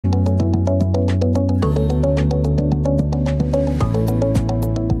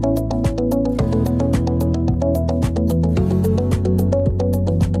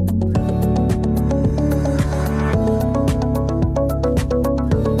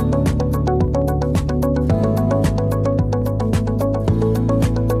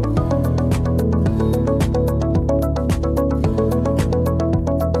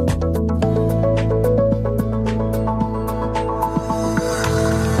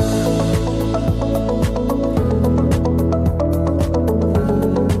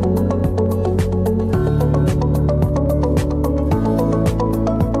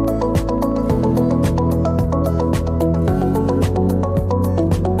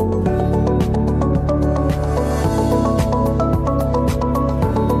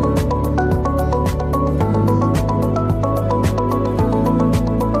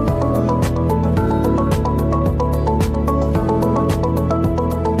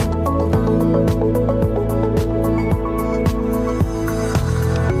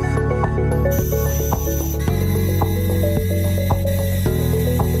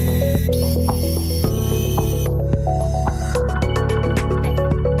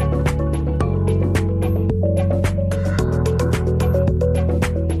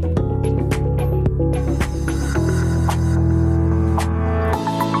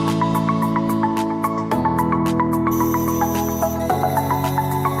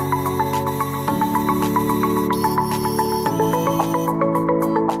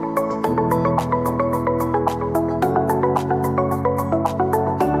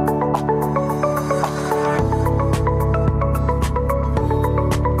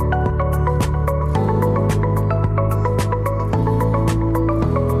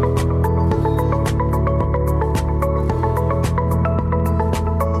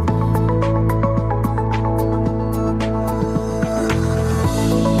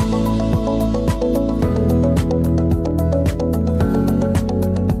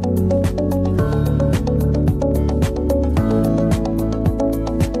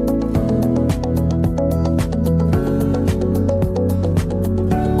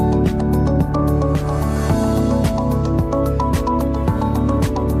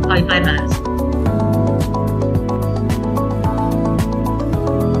Mask.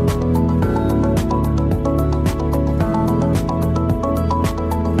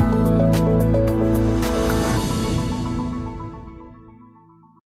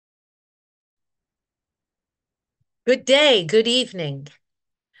 Good day, good evening.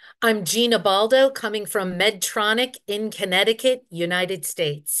 I'm Gina Baldo, coming from Medtronic in Connecticut, United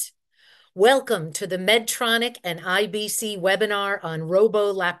States. Welcome to the Medtronic and IBC webinar on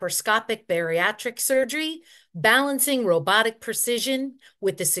robo-laparoscopic bariatric surgery, balancing robotic precision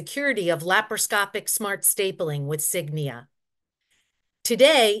with the security of laparoscopic smart stapling with Signia.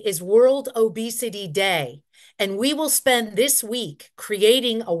 Today is World Obesity Day, and we will spend this week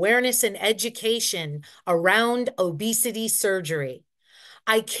creating awareness and education around obesity surgery.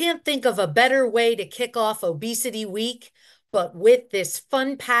 I can't think of a better way to kick off Obesity Week, but with this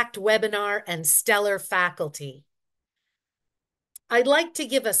fun-packed webinar and stellar faculty. I'd like to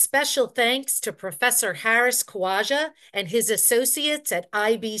give a special thanks to Professor Harris Khawaja and his associates at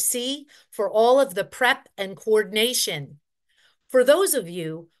IBC for all of the prep and coordination. For those of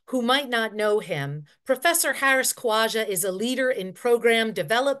you who might not know him, Professor Harris Khawaja is a leader in program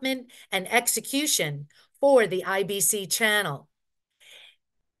development and execution for the IBC channel.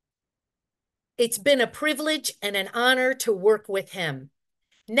 It's been a privilege and an honor to work with him.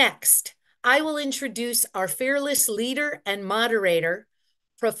 Next, I will introduce our fearless leader and moderator,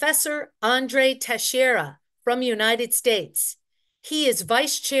 Professor Andre Teixeira from United States. He is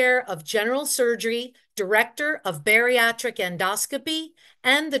Vice Chair of General Surgery, Director of Bariatric Endoscopy,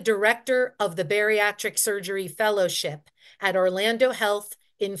 and the Director of the Bariatric Surgery Fellowship at Orlando Health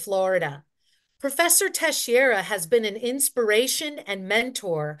in Florida. Professor Teixeira has been an inspiration and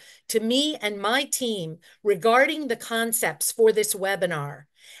mentor to me and my team regarding the concepts for this webinar,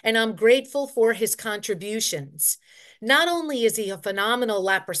 and I'm grateful for his contributions. Not only is he a phenomenal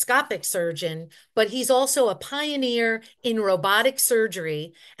laparoscopic surgeon, but he's also a pioneer in robotic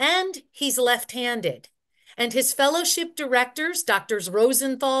surgery, and he's left-handed. And his fellowship directors, Drs.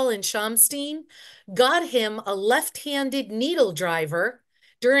 Rosenthal and Shamstein, got him a left-handed needle driver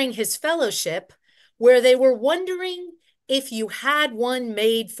during his fellowship, where they were wondering if you had one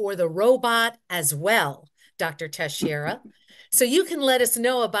made for the robot as well, Dr. Teixeira. So you can let us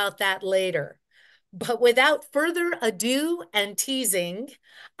know about that later. But without further ado and teasing,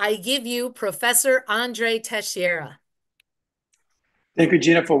 I give you Professor Andre Teixeira. Thank you,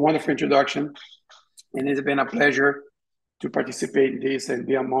 Gina, for a wonderful introduction. And it's been a pleasure to participate in this and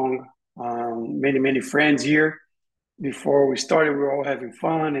be among many, many friends here. Before we started, we were all having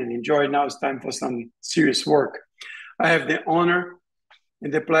fun and enjoying. Now it's time for some serious work. I have the honor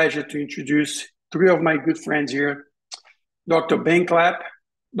and the pleasure to introduce three of my good friends here. Dr. Ben Clapp.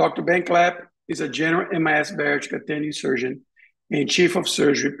 Dr. Ben Clapp is a general MIS bariatric attending surgeon and chief of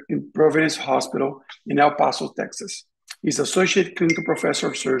surgery in Providence Hospital in El Paso, Texas. He's associate clinical professor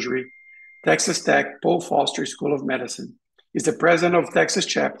of surgery, Texas Tech Paul Foster School of Medicine. He's the president of Texas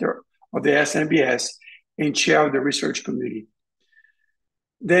chapter of the SNBS and chair of the research committee.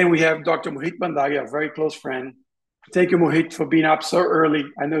 Then we have Dr. Mohit Bandagi, a very close friend. Thank you, Mohit, for being up so early.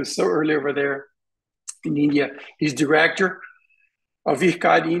 I know it's so early over there in India. He's director of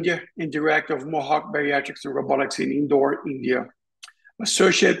IRCAD India and director of Mohawk Bariatrics and Robotics in Indore, India.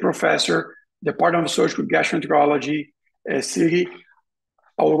 Associate professor, Department of Surgical Gastroenterology at Sri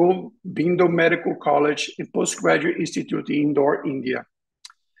Aurobindo Medical College and Postgraduate Institute in Indore, India.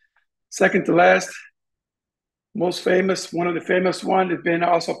 Second to last, most famous, one of the famous ones, has been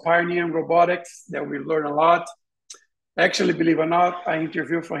also pioneering robotics that we learn a lot. Actually, believe it or not, I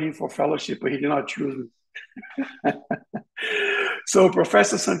interviewed for him for fellowship, but he did not choose me. So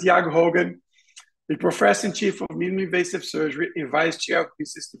Professor Santiago Hogan, the Professor in Chief of Minimally Invasive Surgery and Vice Chair of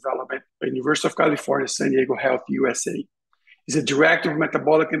Business Development at University of California, San Diego Health, USA. He's a Director of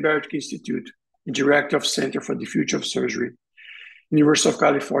Metabolic and Bariatric Institute and Director of Center for the Future of Surgery, University of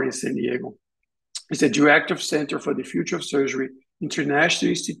California, San Diego. He's a Director of Center for the Future of Surgery, International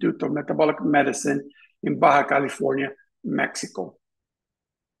Institute of Metabolic Medicine in Baja California, Mexico.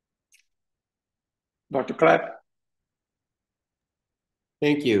 Dr. Clapp.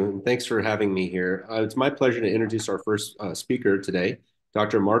 Thank you, and thanks for having me here. It's my pleasure to introduce our first speaker today,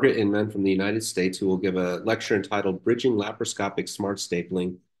 Dr. Margaret Inman from the United States, who will give a lecture entitled Bridging Laparoscopic Smart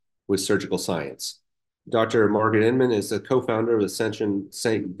Stapling with Surgical Science. Dr. Margaret Inman is the co-founder of Ascension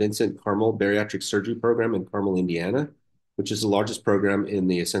St. Vincent Carmel Bariatric Surgery Program in Carmel, Indiana, which is the largest program in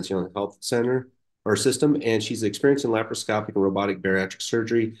the Ascension Health Center or system, and she's experienced in laparoscopic and robotic bariatric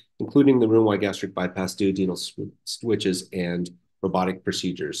surgery, including the room-wide gastric bypass, duodenal switches, and robotic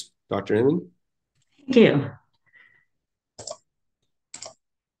procedures. Dr. Inman? Thank you.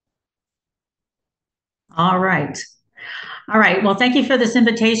 All right. All right. Well, thank you for this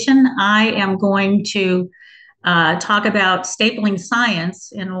invitation. I am going to talk about stapling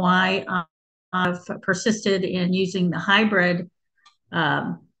science and why I've persisted in using the hybrid,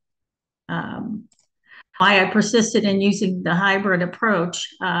 um, um, why I persisted in using the hybrid approach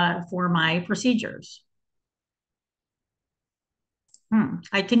for my procedures.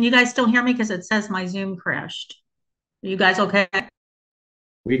 Can you guys still hear me? Because it says my Zoom crashed. Are you guys okay?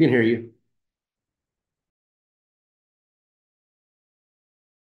 We can hear you.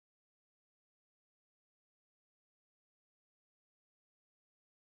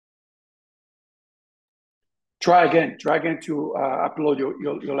 Try again to upload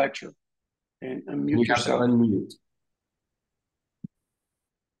your lecture and unmute You have yourself. to unmute.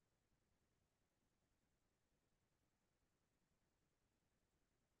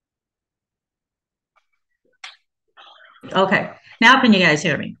 Okay. Now can you guys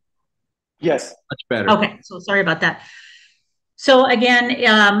hear me? Yes. Much better. Okay. So sorry about that. So again,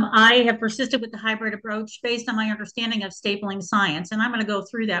 I have persisted with the hybrid approach based on my understanding of stapling science, and I'm going to go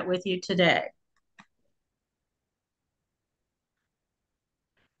through that with you today.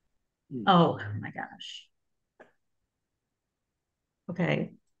 Oh my gosh.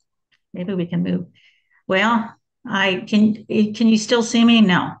 Okay, maybe we can move. Well, can you still see me?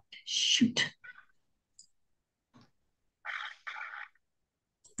 No. Shoot.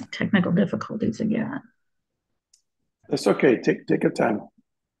 Technical difficulties again. That's okay. Take your time.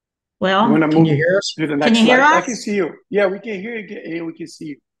 Well, you want to can move you hear us? to the next Can you hear slide? us? I can see you. Yeah, we can hear you and we can see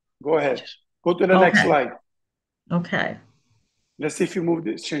you. Go ahead. Go to the next Okay. slide. Okay. Let's see if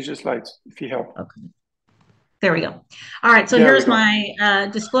you change the slides, if you help. Okay. There we go. All right. So There here's we go. my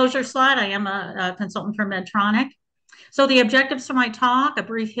disclosure slide. I am a consultant for Medtronic. So the objectives for my talk: a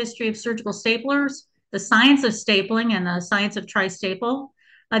brief history of surgical staplers, the science of stapling and the science of tri-staple,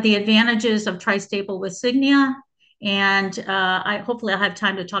 the advantages of tri-staple with Signia, and hopefully I'll have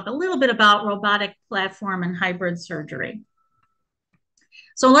time to talk a little bit about robotic platform and hybrid surgery.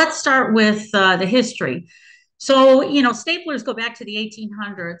 So let's start with the history. So, staplers go back to the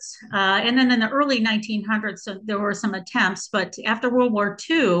 1800s. And then in the early 1900s, so there were some attempts. But after World War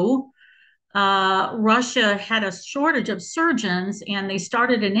II, Russia had a shortage of surgeons, and they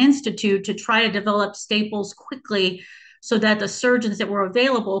started an institute to try to develop staples quickly so that the surgeons that were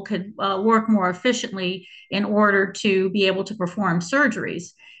available could work more efficiently in order to be able to perform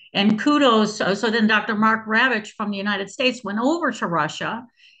surgeries. And kudos, so then Dr. Mark Ravitch from the United States went over to Russia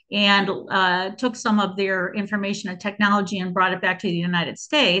and took some of their information and technology and brought it back to the United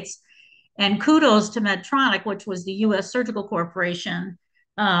States. And kudos to Medtronic, which was the US Surgical Corporation,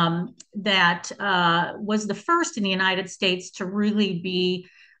 that was the first in the United States to really be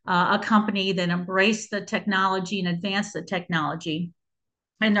a company that embraced the technology and advanced the technology.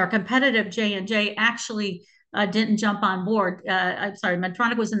 And their competitive J&J actually didn't jump on board. I'm sorry,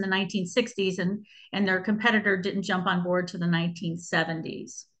 Medtronic was in the 1960s, and their competitor didn't jump on board to the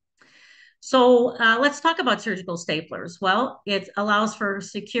 1970s. So let's talk about surgical staplers. Well, it allows for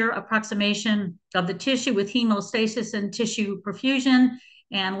secure approximation of the tissue with hemostasis and tissue perfusion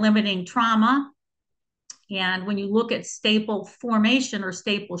and limiting trauma. And when you look at staple formation or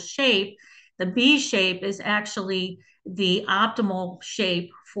staple shape, the B shape is actually the optimal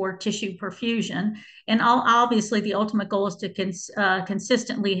shape for tissue perfusion. And obviously, the ultimate goal is to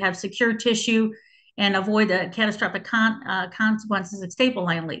consistently have secure tissue and avoid the catastrophic consequences of staple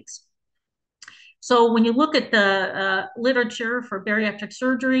line leaks. So when you look at the literature for bariatric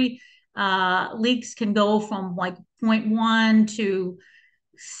surgery, leaks can go from like 0.1 to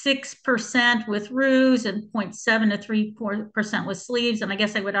 6% with roux and 0.7 to 3% with sleeves. And I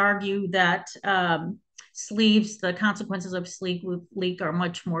guess I would argue that sleeves, the consequences of sleeve leak are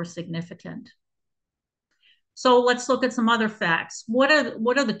much more significant. So let's look at some other facts. What are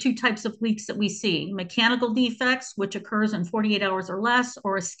the two types of leaks that we see? Mechanical defects, which occurs in 48 hours or less,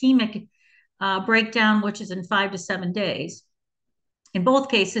 or ischemic breakdown, which is in 5 to 7 days. In both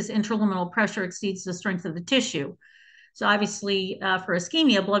cases, intraluminal pressure exceeds the strength of the tissue. So obviously, for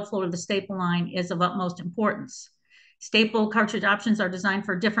ischemia, blood flow to the staple line is of utmost importance. Staple cartridge options are designed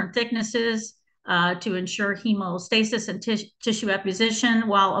for different thicknesses to ensure hemostasis and tissue apposition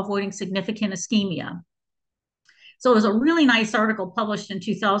while avoiding significant ischemia. So there's a really nice article published in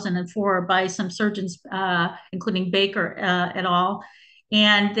 2004 by some surgeons, including Baker et al.,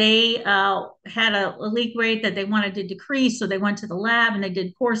 and they had a leak rate that they wanted to decrease. So they went to the lab and they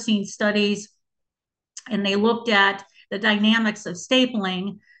did porcine studies, and they looked at the dynamics of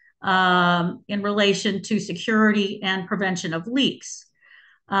stapling in relation to security and prevention of leaks.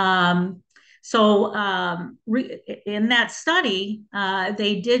 So in that study,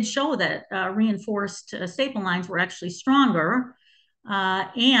 they did show that reinforced staple lines were actually stronger,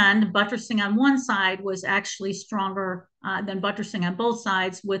 and buttressing on one side was actually stronger than buttressing on both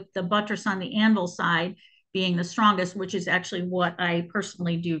sides, with the buttress on the anvil side being the strongest, which is actually what I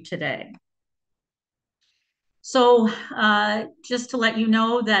personally do today. So just to let you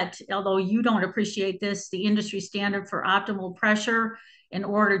know that although you don't appreciate this, the industry standard for optimal pressure in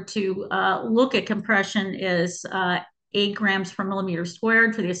order to look at compression is 8 grams per millimeter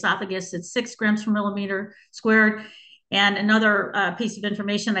squared. For the esophagus, it's 6 grams per millimeter squared. And another piece of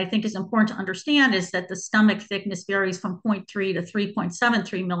information I think is important to understand is that the stomach thickness varies from 0.3 to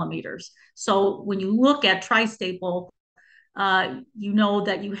 3.73 millimeters. So when you look at tri-staple, you know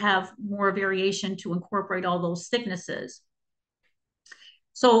that you have more variation to incorporate all those thicknesses.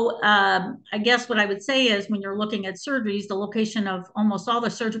 So I guess what I would say is when you're looking at surgeries, the location of almost all the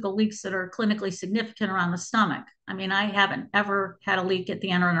surgical leaks that are clinically significant are on the stomach. I mean, I haven't ever had a leak at the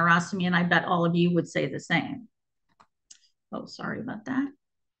enteroneuristomy, and I bet all of you would say the same. Oh, sorry about that.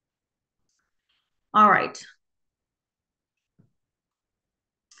 All right.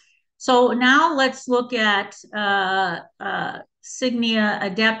 So now let's look at Signia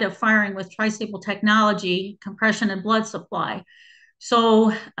adaptive firing with tri-staple technology, compression and blood supply.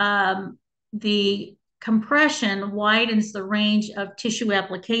 So the compression widens the range of tissue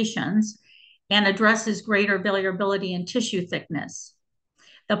applications and addresses greater variability in tissue thickness.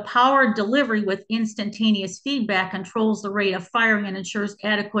 The powered delivery with instantaneous feedback controls the rate of firing and ensures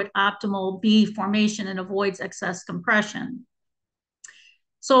adequate optimal B formation and avoids excess compression.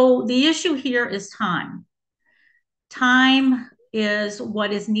 So the issue here is time. Time is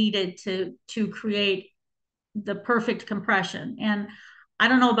what is needed to create the perfect compression. And I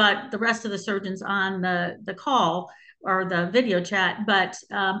don't know about the rest of the surgeons on the call or the video chat, but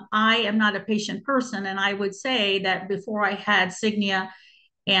I am not a patient person. And I would say that before I had Signia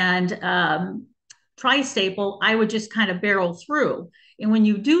and tri-staple, I would just kind of barrel through. And when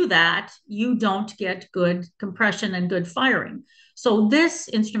you do that, you don't get good compression and good firing. So this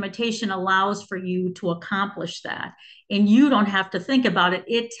instrumentation allows for you to accomplish that. And you don't have to think about it.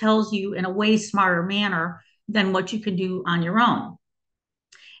 It tells you in a way smarter manner than what you can do on your own.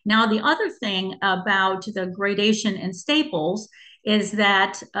 Now, the other thing about the gradation in staples is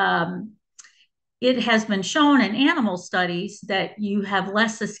that it has been shown in animal studies that you have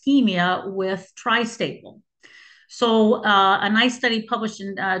less ischemia with tri-staple. So a nice study published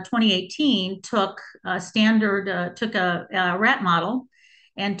in 2018 took a rat model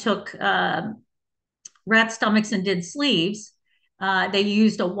and took rat stomachs and did sleeves. They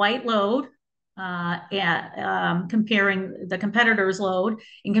used a white load, comparing the competitor's load,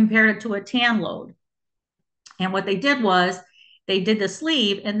 and compared it to a tan load. And what they did was they did the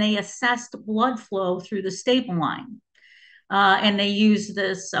sleeve and they assessed blood flow through the staple line. And they used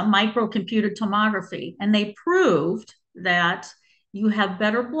this microcomputed tomography, and they proved that you have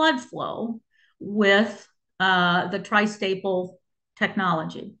better blood flow with the tri-staple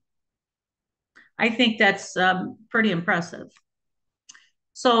technology. I think that's pretty impressive.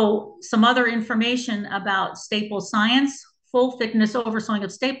 So some other information about staple science: full thickness oversewing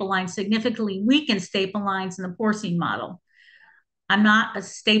of staple lines significantly weakens staple lines in the porcine model. I'm not a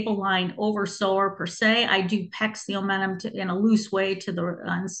staple line oversewer per se. I do pex the omentum in a loose way to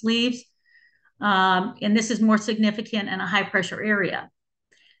the sleeves. And this is more significant in a high pressure area.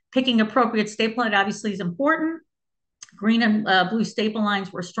 Picking appropriate staple line obviously is important. Green and blue staple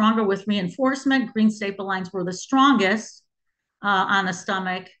lines were stronger with reinforcement. Green staple lines were the strongest on the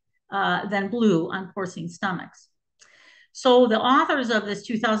stomach than blue on porcine stomachs. So the authors of this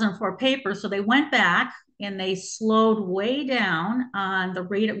 2004 paper, so they went back and they slowed way down on the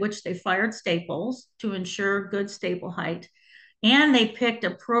rate at which they fired staples to ensure good staple height. And they picked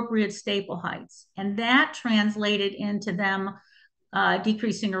appropriate staple heights. And that translated into them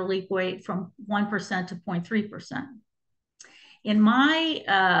decreasing their leak weight from 1% to 0.3%. In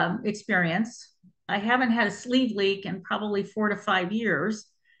my experience, I haven't had a sleeve leak in probably 4 to 5 years.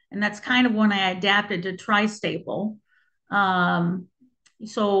 And that's kind of when I adapted to tri-staple.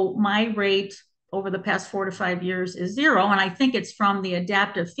 So my rate over the past 4 to 5 years is 0. And I think it's from the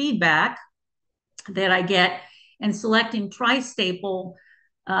adaptive feedback that I get in selecting tri-staple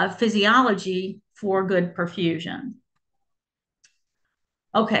physiology for good perfusion.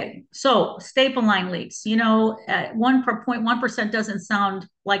 Okay, so staple line leaks. You know, 1.1% doesn't sound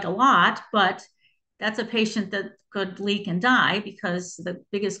like a lot, but that's a patient that could leak and die because the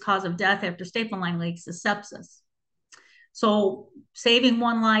biggest cause of death after staple line leaks is sepsis. So saving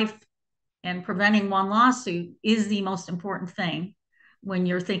one life and preventing one lawsuit is the most important thing when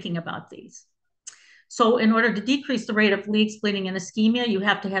you're thinking about these. So in order to decrease the rate of leaks, bleeding, and ischemia, you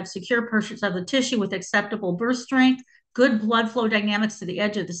have to have secure purchase of the tissue with acceptable burst strength, good blood flow dynamics to the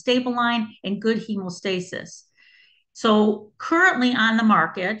edge of the staple line, and good hemostasis. So currently on the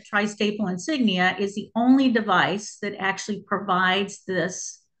market, Tri-Staple Insignia is the only device that actually provides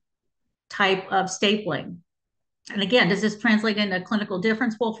this type of stapling. And again, does this translate into a clinical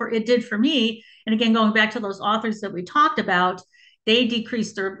difference? Well, it did for me. And again, going back to those authors that we talked about, they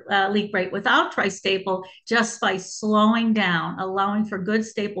decreased their leak rate without Tri-Staple just by slowing down, allowing for good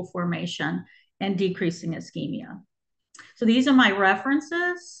staple formation and decreasing ischemia. So these are my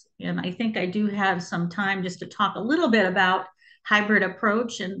references. And I think I do have some time just to talk a little bit about hybrid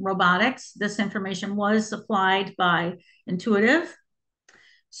approach and robotics. This information was supplied by Intuitive.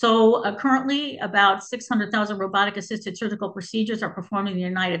 So currently about 600,000 robotic assisted surgical procedures are performed in the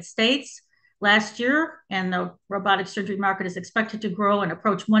United States last year, and the robotic surgery market is expected to grow and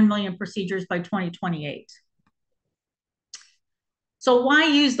approach 1 million procedures by 2028. So why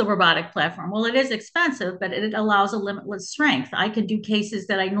use the robotic platform? Well, it is expensive, but it allows a limitless strength. I can do cases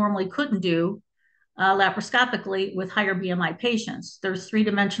that I normally couldn't do laparoscopically with higher BMI patients. There's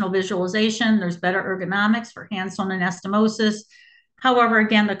three-dimensional visualization. There's better ergonomics for hands-on anastomosis. However,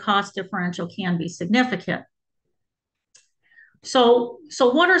 again, the cost differential can be significant. So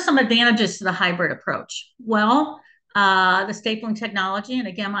what are some advantages to the hybrid approach? Well, the stapling technology, and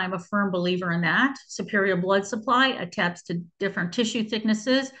again, I'm a firm believer in that. Superior blood supply, adapts to different tissue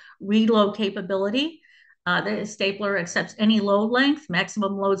thicknesses, reload capability. The stapler accepts any load length.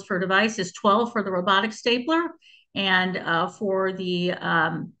 Maximum loads per device is 12 for the robotic stapler. And for the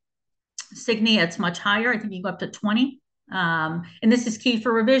Signia, it's much higher. I think you go up to 20. And this is key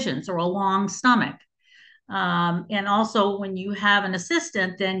for revisions or a long stomach. And also when you have an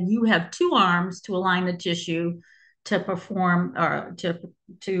assistant, then you have two arms to align the tissue to perform or to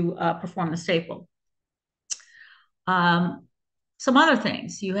perform the staple. Some other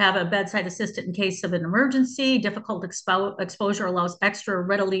things, you have a bedside assistant in case of an emergency. Difficult exposure allows extra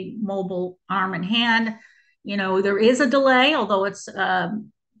readily mobile arm and hand. You know, there is a delay, although it's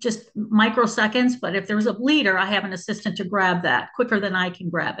just microseconds, but if there's a bleeder, I have an assistant to grab that quicker than I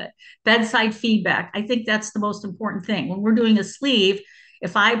can grab it. Bedside feedback, I think that's the most important thing. When we're doing a sleeve,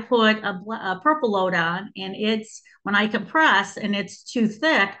 if I put a purple load on and when I compress and it's too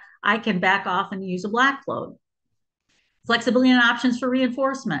thick, I can back off and use a black load. Flexibility and options for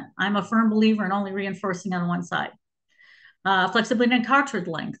reinforcement. I'm a firm believer in only reinforcing on one side. Flexibility in cartridge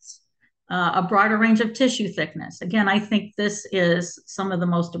lengths. A broader range of tissue thickness. Again, I think this is some of the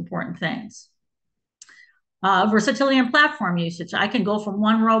most important things. Versatility and platform usage. I can go from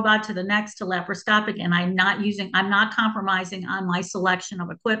one robot to the next to laparoscopic, and I'm not compromising on my selection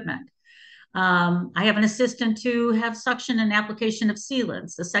of equipment. I have an assistant to have suction and application of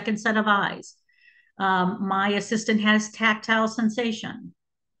sealants, the second set of eyes. My assistant has tactile sensation.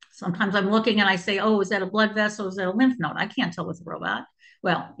 Sometimes I'm looking and I say, oh, is that a blood vessel? Is that a lymph node? I can't tell with a robot.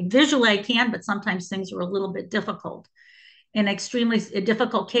 Well, visually I can, but sometimes things are a little bit difficult. In extremely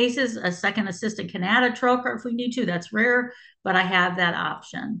difficult cases, a second assistant can add a trocar if we need to. That's rare, but I have that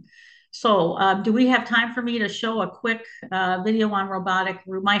option. So do we have time for me to show a quick video on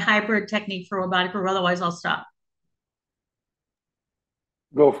my hybrid technique for robotic, or otherwise I'll stop?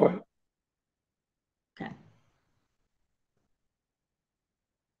 Go for it. Okay.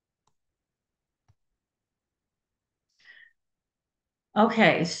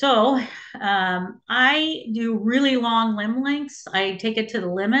 Okay, so I do really long limb lengths. I take it to the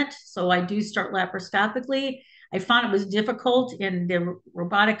limit, so I do start laparoscopically. I found it was difficult, and the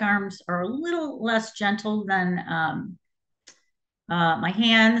robotic arms are a little less gentle than my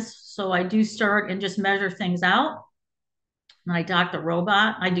hands, so I do start and just measure things out. And I dock the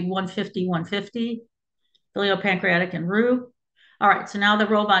robot. I do 150, 150, biliopancreatic and root. All right, so now the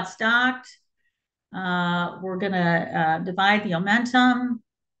robot's docked. We're gonna divide the omentum.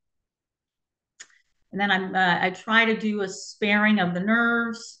 And then I try to do a sparing of the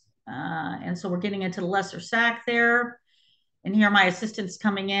nerves. And so we're getting into the lesser sac there. And here my assistant's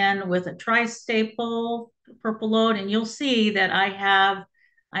coming in with a tri-staple, purple load. And you'll see that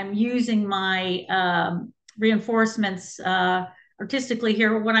I'm using my reinforcements artistically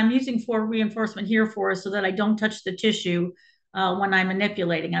here. What I'm using for reinforcement here for is so that I don't touch the tissue when I'm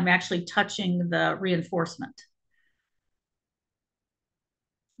manipulating. I'm actually touching the reinforcement.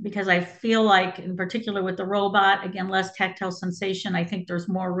 Because I feel like, in particular with the robot, again, less tactile sensation, I think there's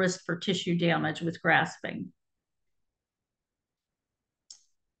more risk for tissue damage with grasping.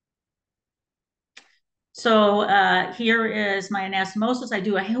 So here is my anastomosis. I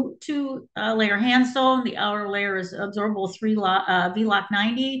do a 2-layer hand sew. The outer layer is absorbable 3 V-Lock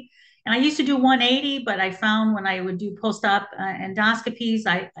 90. And I used to do 180, but I found when I would do post-op endoscopies,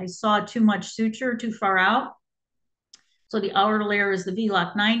 I saw too much suture too far out. So the outer layer is the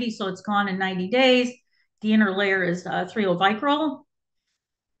VLOC 90, so it's gone in 90 days. The inner layer is 3O Vicryl.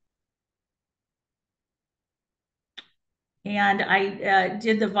 And I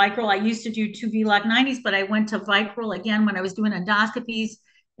did the Vicryl. I used to do 2 VLOC 90s, but I went to Vicryl again when I was doing endoscopies,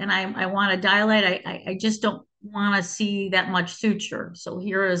 and I want to dilate. I just don't want to see that much suture. So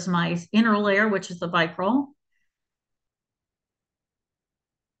here is my inner layer, which is the Vicryl.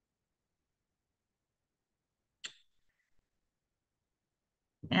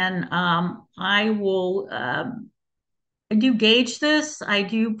 And I will I do gauge this. I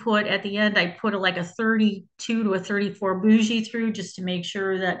do put at the end, I put like a 32 to a 34 bougie through just to make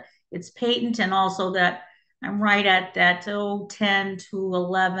sure that it's patent, and also that I'm right at that 10 to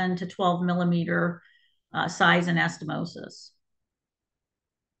 11 to 12 millimeter size anastomosis.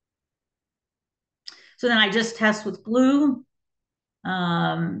 So then I just test with glue.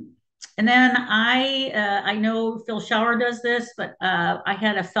 And then I know Phil Shower does this, but I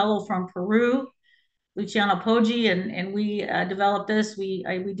had a fellow from Peru, Luciano Poggi, and we developed this. We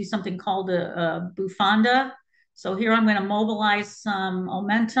do something called a bufanda. So here I'm going to mobilize some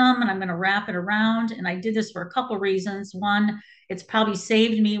omentum and I'm going to wrap it around. And I did this for a couple of reasons. One, it's probably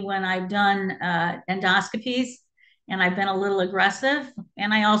saved me when I've done endoscopies and I've been a little aggressive.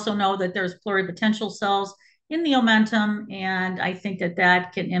 And I also know that there's pluripotential cells in the omentum, and I think that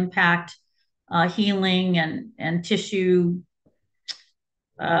that can impact healing and tissue.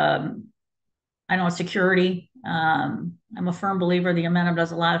 I know security. I'm a firm believer the omentum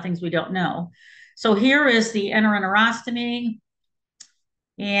does a lot of things we don't know. So here is the enteroneurostomy,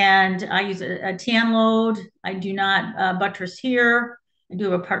 and I use a tan load. I do not buttress here. I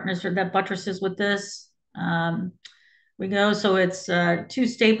do have a partner that buttresses with this. We go, so it's 2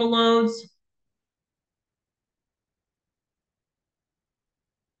 staple loads.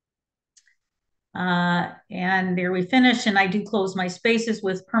 And there we finish, and I do close my spaces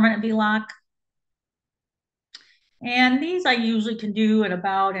with permanent V-lock. And these I usually can do in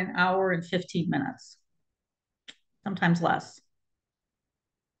about an hour and 15 minutes, sometimes less.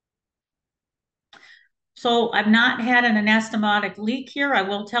 So I've not had an anastomotic leak here. I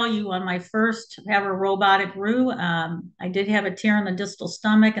will tell you on my first ever robotic RU, I did have a tear in the distal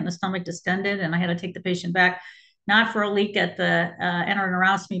stomach and the stomach distended, and I had to take the patient back, not for a leak at the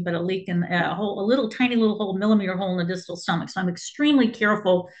enteroneurostomy, but a leak in a little tiny little hole, millimeter hole in the distal stomach. So I'm extremely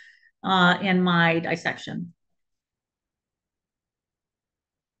careful in my dissection.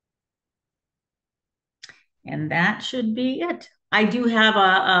 And that should be it. I do have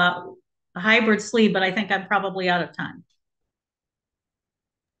a hybrid sleeve, but I think I'm probably out of time.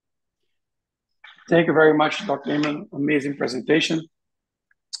 Thank you very much, Dr. Amen. Amazing presentation.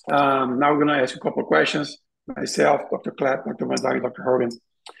 Now we're going to ask you a couple of questions. Myself, Dr. Clapp, Dr. Van Dyke, Dr. Hogan.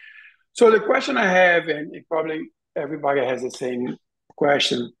 So the question I have, and probably everybody has the same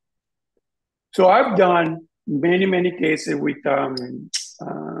question. So I've done many cases with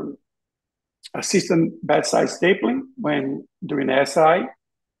assistant bedside stapling when doing SI.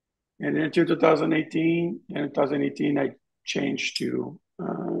 And then until 2018, I changed to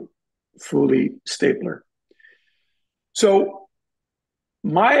fully stapler. So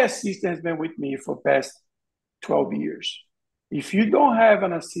my assistant has been with me for the past 12 years. If you don't have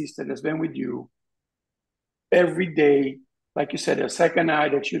an assistant that's been with you every day, like you said, a second eye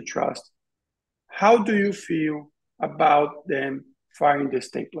that you trust, how do you feel about them firing the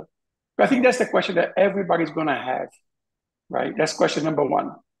stapler? I think that's the question that everybody's going to have, right? That's question number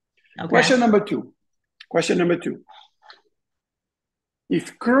one. Okay. Question number two.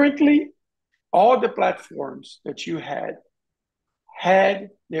 If currently all the platforms that you had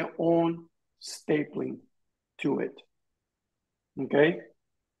their own stapling to it, okay,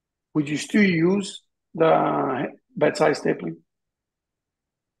 would you still use the bedside stapling?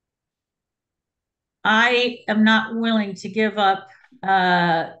 I am not willing to give up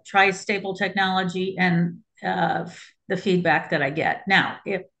tri-staple technology and the feedback that I get. Now,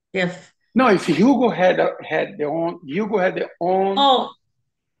 if Hugo had their own, Oh,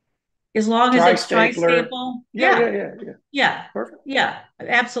 as long as it's tri-staple, yeah, perfect. Yeah,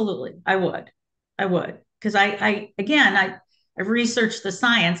 absolutely, I would, because I've researched the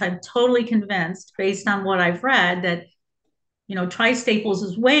science. I'm totally convinced, based on what I've read, that tri-staples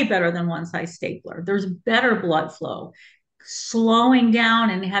is way better than one-size stapler. There's better blood flow. Slowing down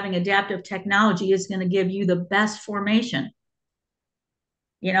and having adaptive technology is going to give you the best formation.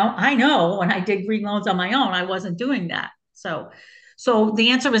 I know when I did green loans on my own, I wasn't doing that. So the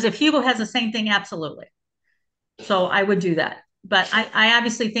answer was, if Hugo has the same thing, absolutely. So I would do that. but I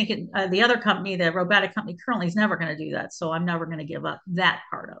obviously think the other company, the robotic company currently, is never going to do that. So I'm never going to give up that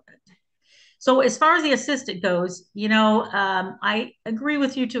part of it. So as far as the assistant goes, I agree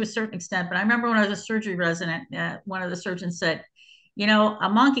with you to a certain extent, but I remember when I was a surgery resident, one of the surgeons said, a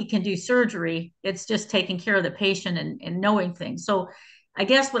monkey can do surgery. It's just taking care of the patient and knowing things. So I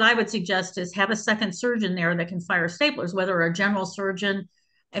guess what I would suggest is have a second surgeon there that can fire staplers, whether a general surgeon.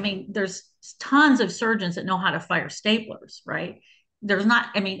 I mean, there's tons of surgeons that know how to fire staplers, right? There's not,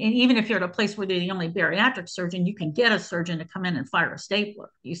 I mean, and even if you're at a place where you're the only bariatric surgeon, you can get a surgeon to come in and fire a stapler.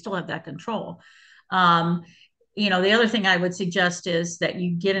 You still have that control. The other thing I would suggest is that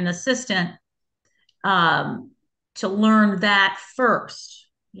you get an assistant to learn that first,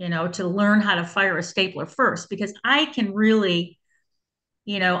 to learn how to fire a stapler first, because I can really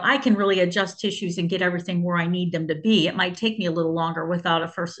adjust tissues and get everything where I need them to be. It might take me a little longer without a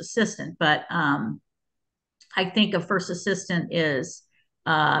first assistant, but I think a first assistant is,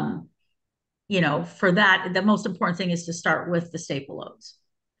 for that, the most important thing is to start with the staple loads.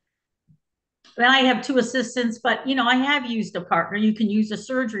 Then I have two assistants, but, I have used a partner. You can use a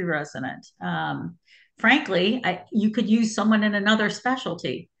surgery resident. Frankly, you could use someone in another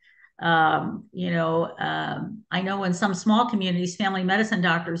specialty. I know in some small communities, family medicine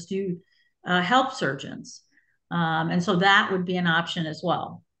doctors do help surgeons. And so that would be an option as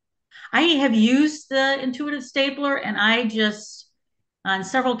well. I have used the intuitive stapler, and on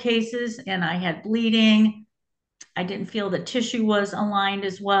several cases, and I had bleeding. I didn't feel the tissue was aligned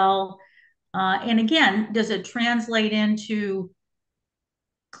as well. And again, does it translate into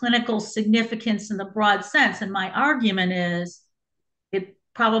clinical significance in the broad sense? And my argument is it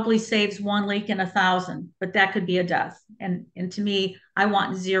probably saves one leak in 1,000, but that could be a death. And to me, I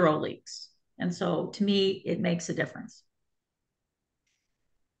want 0 leaks. And so to me, it makes a difference.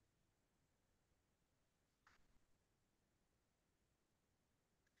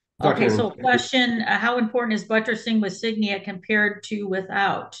 Okay, so question, how important is buttressing with Signia compared to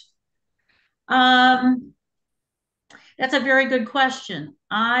without? That's a very good question.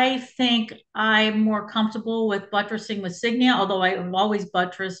 I think I'm more comfortable with buttressing with Signia, although I have always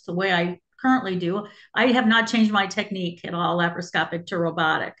buttressed the way I currently do. I have not changed my technique at all, laparoscopic to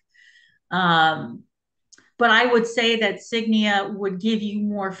robotic. But I would say that Signia would give you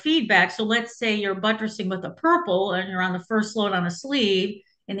more feedback. So let's say you're buttressing with a purple and you're on the first load on a sleeve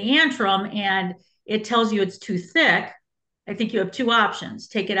in the antrum and it tells you it's too thick. I think you have two options: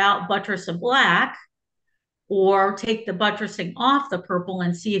 take it out, buttress a black, or take the buttressing off the purple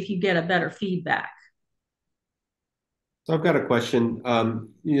and see if you get a better feedback. So I've got a question.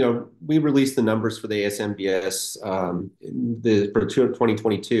 We released the numbers for the ASMBS for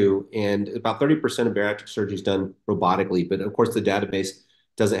 2022, and about 30% of bariatric surgery is done robotically. But of course, the database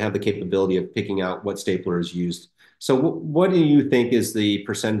doesn't have the capability of picking out what stapler is used. So what do you think is the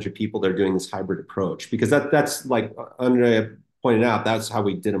percentage of people that are doing this hybrid approach? Because that's like Andrea pointed out, that's how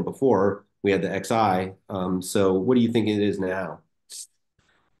we did them before. We had the XI. So what do you think it is now?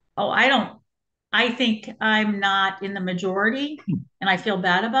 Oh, I think I'm not in the majority, and I feel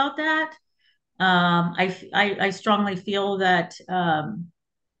bad about that. I strongly feel that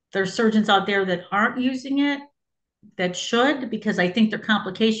there's surgeons out there that aren't using it that should, because I think their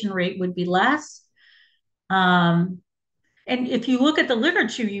complication rate would be less. And if you look at the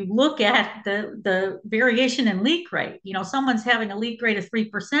literature, you look at the variation in leak rate. Someone's having a leak rate of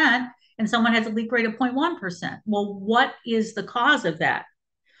 3% and someone has a leak rate of 0.1%. Well, what is the cause of that?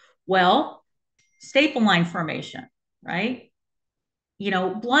 Well, staple line formation, right?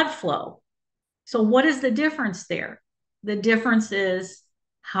 Blood flow. So what is the difference there? The difference is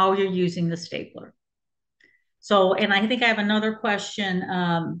how you're using the stapler. So, and I think I have another question.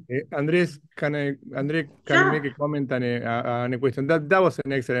 Andres, can I Sure. make a comment and a question? That was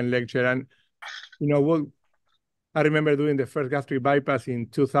an excellent lecture. And, I remember doing the first gastric bypass in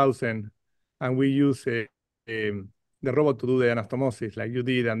 2000, and we used the robot to do the anastomosis like you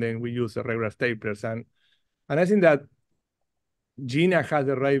did, and then we use the regular staplers. And I think that Gina has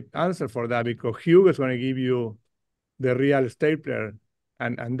the right answer for that, because Hugo is going to give you the real stapler,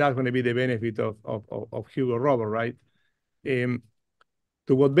 and that's going to be the benefit of Hugo Robot, right? To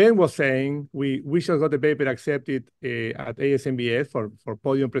what Ben was saying, we just got the paper accepted at ASMBS for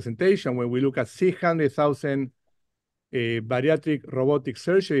podium presentation when we look at 600,000 bariatric robotic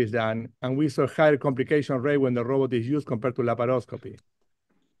surgeries done, and we saw higher complication rate when the robot is used compared to laparoscopy.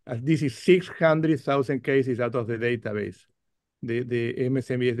 As this is 600,000 cases out of the database, the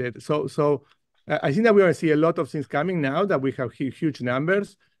MSMBS data. So I think that we're going to see a lot of things coming now that we have huge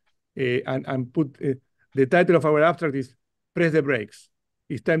numbers, and put the title of our abstract is "Press the Brakes."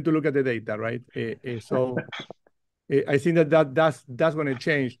 It's time to look at the data, right? So I think that's going to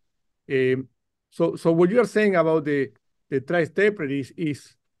change. So what you're saying about the tri-stapler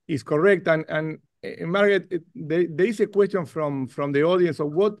is correct. And Margaret, there is a question from the audience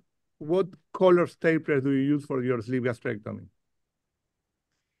of what color stapler do you use for your sleeve gastrectomy?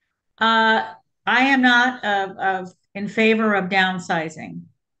 I am not in favor of downsizing.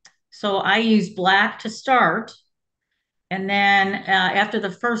 So I use black to start. And then after the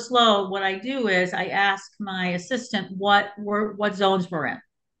first load, what I do is I ask my assistant what zones we're in.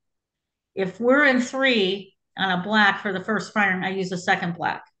 If we're in 3 on a black for the first firing, I use a second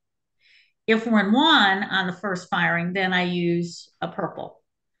black. If we're in 1 on the first firing, then I use a purple.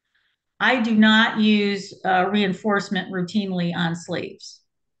 I do not use reinforcement routinely on sleeves.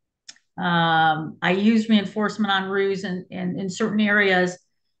 I use reinforcement on roos in certain areas,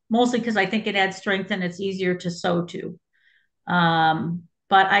 mostly because I think it adds strength and it's easier to sew to.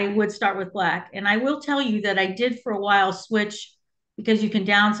 But I would start with black. And I will tell you that I did for a while switch, because you can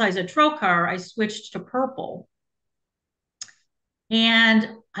downsize a trocar, I switched to purple. And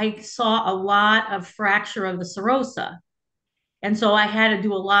I saw a lot of fracture of the serosa. And so I had to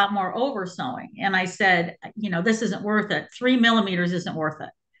do a lot more over sewing. And I said, this isn't worth it. 3 millimeters isn't worth it.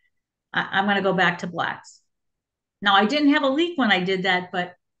 I'm going to go back to blacks. Now, I didn't have a leak when I did that,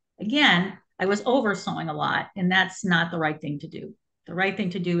 but again, I was over sewing a lot, and that's not the right thing to do. The right thing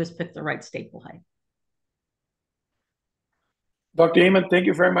to do is pick the right staple height. Dr. Heyman, thank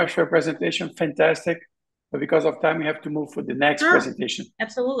you very much for your presentation. Fantastic. But because of time, we have to move for the next presentation.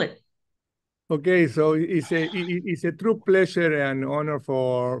 Absolutely. Okay, so it's a true pleasure and honor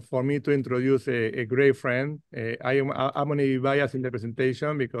for me to introduce a great friend. I'm going to be biased in the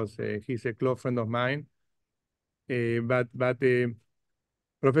presentation because he's a close friend of mine. But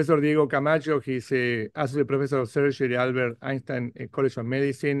Professor Diego Camacho, he's Associate Professor of Surgery at Albert Einstein College of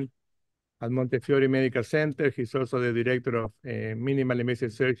Medicine at Montefiore Medical Center. He's also the Director of Minimal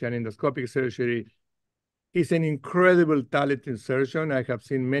Invasive Surgery and Endoscopic Surgery. He's an incredible talented surgeon. I have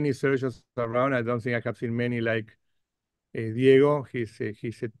seen many surgeons around. I don't think I have seen many like Diego. He's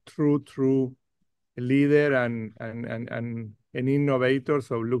a true leader and an innovator.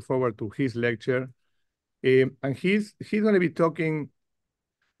 So look forward to his lecture. And he's going to be talking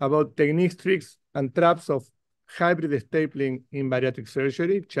about techniques, tricks, and traps of hybrid stapling in bariatric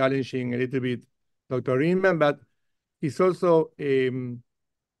surgery, challenging a little bit Dr. Inman, but he's also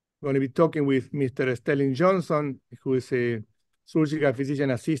going to be talking with Mr. Sterling Johnson, who is a surgical physician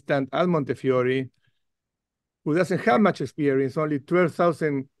assistant at Montefiore, who doesn't have much experience, only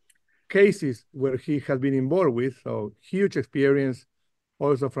 12,000 cases where he has been involved with, so huge experience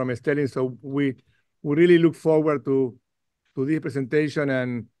also from Sterling. So we really look forward to this presentation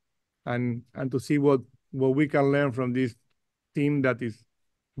and to see what we can learn from this team that is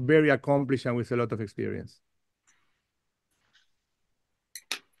very accomplished and with a lot of experience.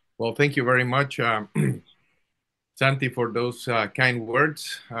 Well, thank you very much, Santi, for those kind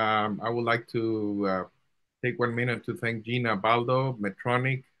words. I would like to take 1 minute to thank Gina Baldo,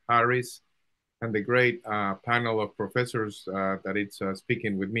 Medtronic, Harris, and the great panel of professors that it's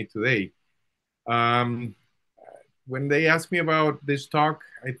speaking with me today. When they asked me about this talk,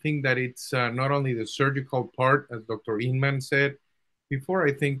 I think that it's not only the surgical part, as Dr. Inman said before.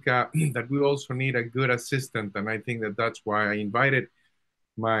 I think that we also need a good assistant, and I think that that's why I invited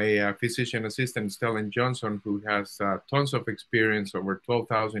my physician assistant, Stellan Johnson, who has tons of experience, over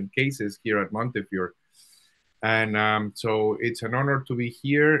 12,000 cases here at Montefiore. And so it's an honor to be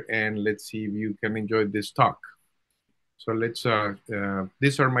here, and let's see if you can enjoy this talk. So let's,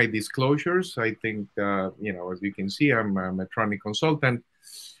 these are my disclosures. I think, as you can see, I'm a Medtronic consultant,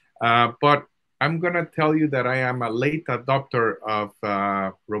 but I'm gonna tell you that I am a late adopter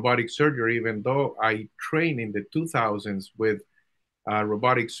of robotic surgery, even though I trained in the 2000s with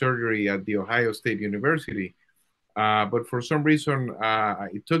robotic surgery at The Ohio State University. But for some reason,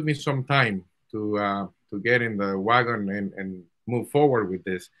 it took me some time to get in the wagon and move forward with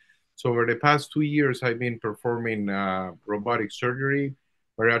this. So over the past 2 years, I've been performing robotic surgery,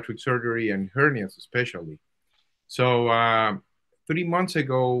 bariatric surgery, and hernias especially. So 3 months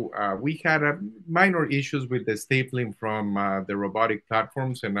ago, we had minor issues with the stapling from the robotic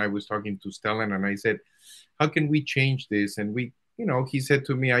platforms. And I was talking to Stellan and I said, how can we change this? And he said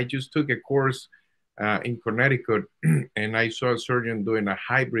to me, I just took a course in Connecticut and I saw a surgeon doing a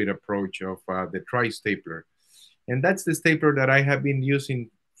hybrid approach of the tri-stapler. And that's the stapler that I have been using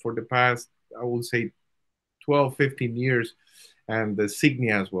for the past, I will say, 12, 15 years, and the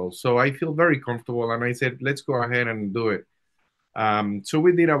Signia as well. So I feel very comfortable, and I said, let's go ahead and do it. So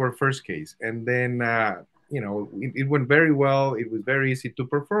we did our first case, and then, it went very well. It was very easy to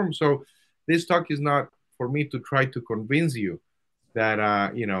perform. So this talk is not for me to try to convince you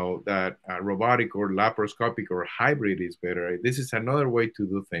that you know, that robotic or laparoscopic or hybrid is better. This is another way to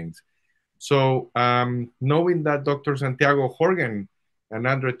do things. So knowing that Dr. Santiago Horgen and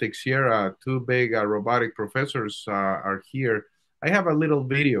Andre Teixeira, two big robotic professors, are here, I have a little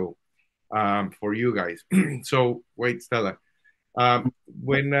video for you guys. So wait, Stella.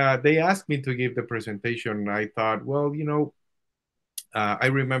 When they asked me to give the presentation, I thought, well, you know, I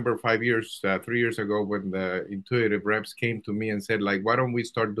remember 3 years ago when the intuitive reps came to me and said, like, why don't we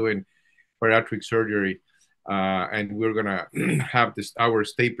start doing bariatric surgery? And we're gonna have our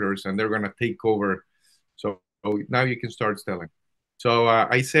staplers and they're gonna take over. So now you can start, Stella. So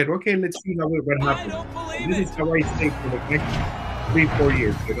I said, okay, let's see what happens. This is how I stay for the next 3-4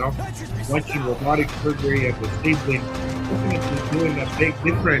 years, you know, watching robotic surgery and the stapling, definitely doing a big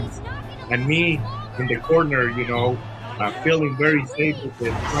difference. And me in the corner, you know, feeling very safe with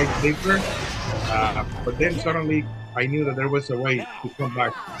the right stapler. But then suddenly I knew that there was a way to come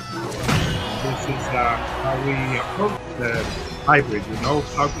back. This is how we approach the hybrid, you know,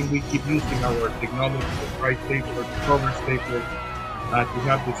 how can we keep using our technology, the right stapler, the cover stapler, to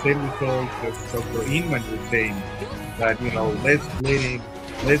have the same results as Dr. Inman was saying, that, you know, less bleeding,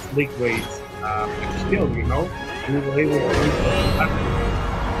 less leak weights, and still, you know, we were able to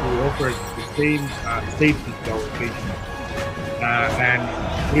offer the same safety to our patients. And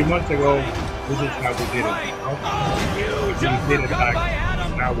 3 months ago, this is how we did it, you know? We did it back,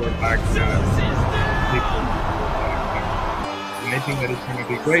 now we're back and I think that it's going to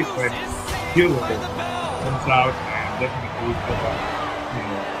be great when Hugo comes out and definitely you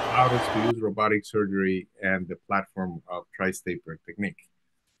know, how to use robotic surgery and the platform of tri-stapler technique.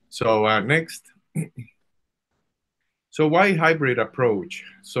 So next. So why hybrid approach?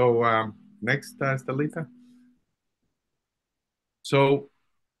 So next, Stelita. So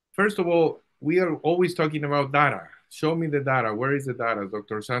first of all, we are always talking about data. Show me the data. Where is the data?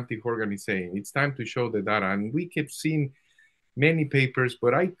 Dr. Santi Horgan is saying it's time to show the data. And we kept seeing many papers,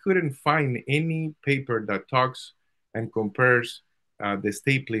 but I couldn't find any paper that talks and compares the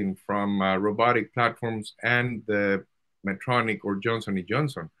stapling from robotic platforms and the Medtronic or Johnson &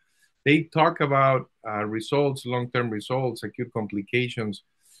 Johnson. They talk about results, long-term results, acute complications,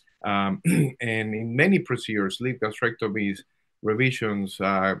 and in many procedures, sleeve gastrectomies, revisions,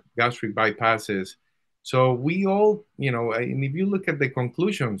 gastric bypasses. So we all, you know, and if you look at the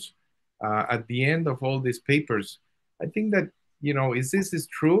conclusions at the end of all these papers, I think that, you know, is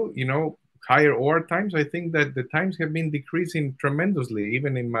true? You know, higher OR times? I think that the times have been decreasing tremendously,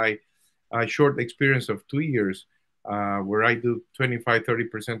 even in my short experience of 2 years, where I do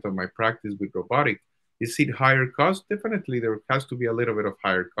 25-30% of my practice with robotic. Is it higher cost? Definitely, there has to be a little bit of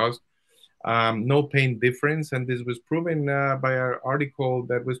higher cost. No pain difference, and this was proven by an article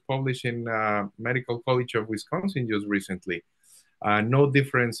that was published in Medical College of Wisconsin just recently. No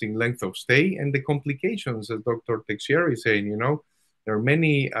difference in length of stay and the complications, as Dr. Teixeira is saying. You know, there are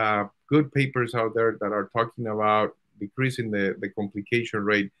many good papers out there that are talking about decreasing the complication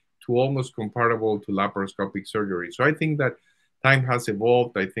rate to almost comparable to laparoscopic surgery. So I think that time has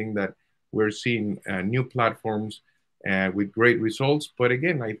evolved. I think that we're seeing new platforms with great results. But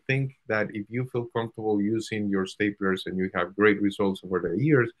again, I think that if you feel comfortable using your staplers and you have great results over the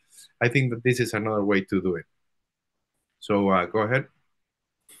years, I think that this is another way to do it. So go ahead.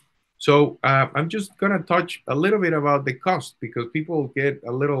 So I'm just going to touch a little bit about the cost, because people get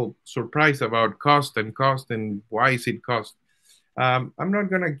a little surprised about cost and why is it cost. I'm not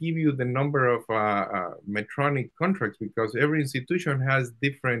going to give you the number of Medtronic contracts, because every institution has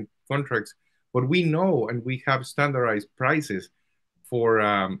different contracts, but we know and we have standardized prices for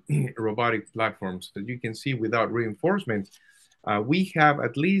robotic platforms that you can see without reinforcements. We have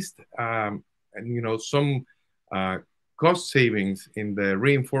at least, you know, some cost savings in the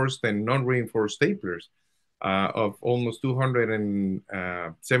reinforced and non-reinforced staplers of almost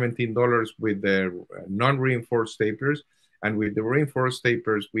 $217 with the non-reinforced staplers. And with the reinforced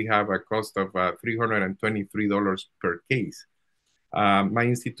staplers, we have a cost of $323 per case. My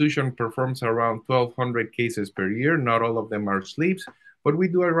institution performs around 1,200 cases per year. Not all of them are sleeves, but we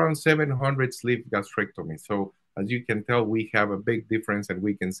do around 700 sleeve gastrectomies. So as you can tell, we have a big difference and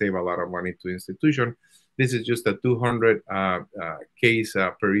we can save a lot of money to institution. This is just a 200 case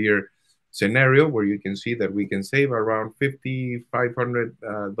per year scenario where you can see that we can save around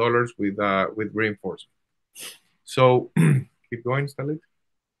 $5,500 with reinforcement. So keep going, Stalit.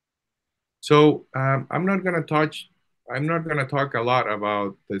 So I'm not going to talk a lot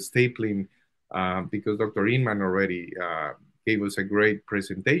about the stapling because Dr. Inman already gave us a great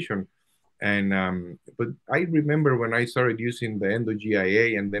presentation. But I remember when I started using the Endo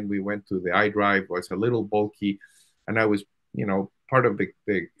GIA, and then we went to the iDrive, was a little bulky, and I was, part of the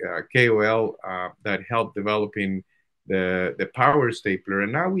KOL that helped developing the power stapler.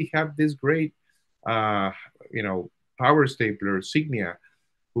 And now we have this great, power stapler, Signia,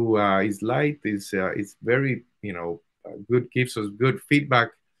 who is light, is very, good, gives us good feedback.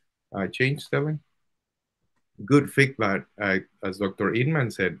 Change, Stellan? Good feedback, as Dr.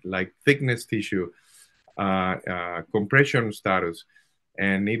 Inman said, like thickness tissue, compression status,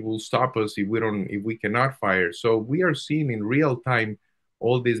 and it will stop us if we cannot fire. So we are seeing in real time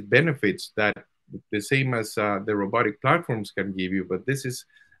all these benefits that the same as the robotic platforms can give you, but this is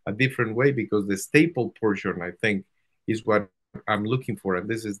a different way because the staple portion, I think, is what I'm looking for, and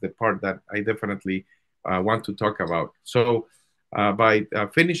this is the part that I definitely want to talk about. So by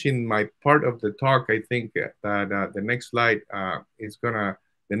finishing my part of the talk, I think that the next slide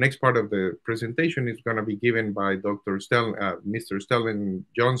the next part of the presentation is gonna be given by Mr. Stellan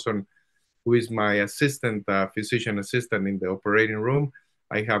Johnson, who is my assistant, physician assistant in the operating room.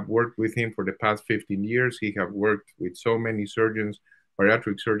 I have worked with him for the past 15 years. He have worked with so many surgeons,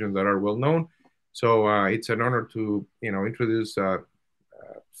 bariatric surgeons that are well known. So it's an honor to introduce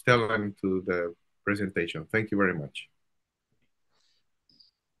Stellan to the presentation. Thank you very much.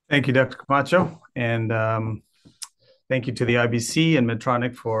 Thank you, Dr. Camacho, and thank you to the IBC and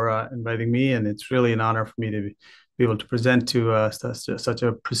Medtronic for inviting me. And it's really an honor for me to be able to present to such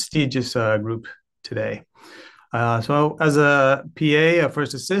a prestigious group today. So as a PA, a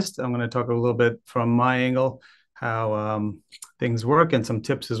first assist, I'm going to talk a little bit from my angle, how things work, and some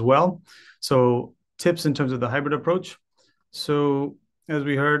tips as well. So tips in terms of the hybrid approach. So as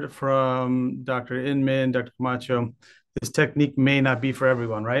we heard from Dr. Inman, Dr. Camacho, this technique may not be for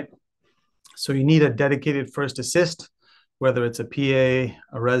everyone, right? So you need a dedicated first assist, whether it's a PA,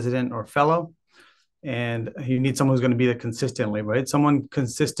 a resident, or fellow. And you need someone who's going to be there consistently, right? Someone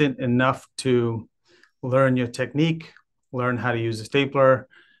consistent enough to learn your technique, learn how to use a stapler,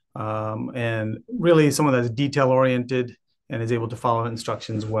 and really someone that's detail-oriented and is able to follow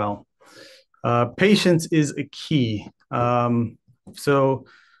instructions well. Patience is a key. So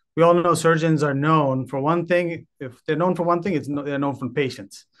we all know surgeons are known for one thing. If they're known for one thing, they're known for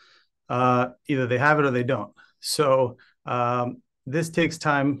patience. Either they have it or they don't. So this takes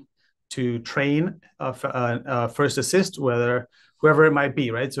time to train a first assist, whoever it might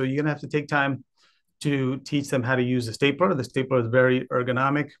be, right? So you're going to have to take time to teach them how to use a stapler. The stapler is very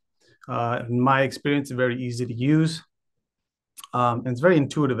ergonomic. In my experience, it's very easy to use. And it's very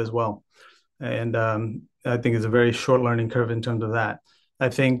intuitive as well. And I think it's a very short learning curve in terms of that. I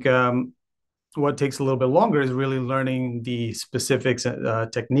think what takes a little bit longer is really learning the specifics,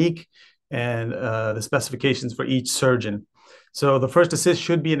 technique, and the specifications for each surgeon. So the first assist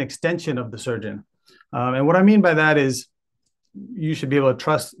should be an extension of the surgeon. And what I mean by that is you should be able to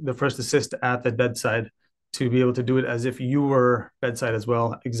trust the first assist at the bedside to be able to do it as if you were bedside as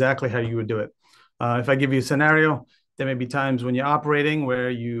well, exactly how you would do it. If I give you a scenario, there may be times when you're operating where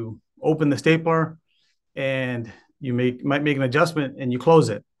you open the stapler and you might make an adjustment and you close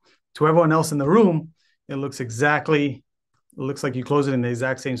it. To everyone else in the room, it looks like you close it in the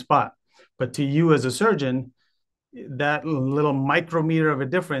exact same spot. But to you as a surgeon, that little micrometer of a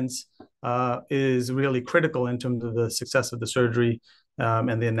difference is really critical in terms of the success of the surgery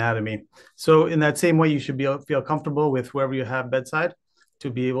and the anatomy. So in that same way, you should feel comfortable with whoever you have bedside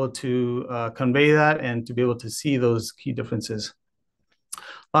to be able to convey that and to be able to see those key differences.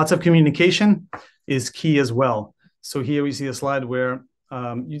 Lots of communication is key as well. So here we see a slide where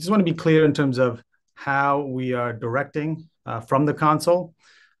you just want to be clear in terms of how we are directing from the console.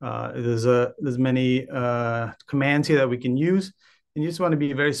 There's many commands here that we can use, and you just want to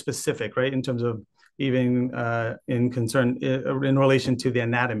be very specific, right, in terms of even in relation to the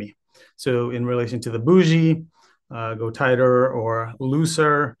anatomy. So in relation to the bougie, go tighter or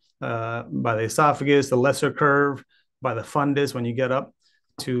looser by the esophagus, the lesser curve by the fundus when you get up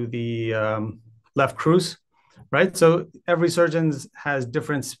to the left crus, right? So every surgeon has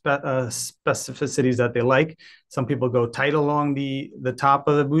different specificities that they like. Some people go tight along the top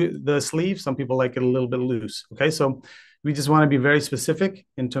of the sleeve. Some people like it a little bit loose, okay? So we just want to be very specific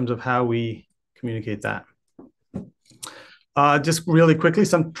in terms of how we communicate that. Just really quickly,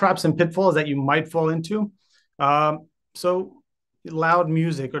 some traps and pitfalls that you might fall into. So loud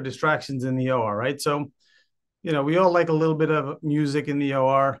music or distractions in the OR, right? So, we all like a little bit of music in the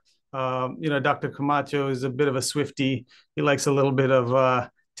OR. Dr. Camacho is a bit of a Swiftie. He likes a little bit of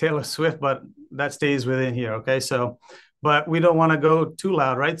Taylor Swift, but that stays within here, okay? So, but we don't want to go too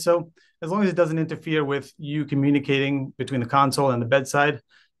loud, right? So as long as it doesn't interfere with you communicating between the console and the bedside,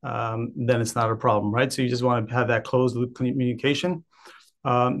 then it's not a problem, right? So you just want to have that closed loop communication.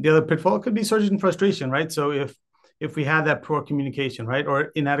 The other pitfall could be surgeon frustration, right? So if we have that poor communication, right,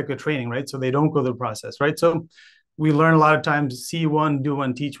 or inadequate training, right, so they don't go through the process, right? So we learn a lot of times, see one, do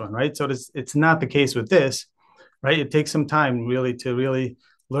one, teach one, right? So it's not the case with this, right? It takes some time really to really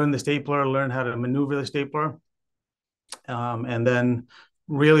learn the stapler, learn how to maneuver the stapler. And then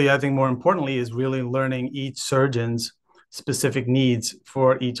really, I think more importantly is really learning each surgeon's specific needs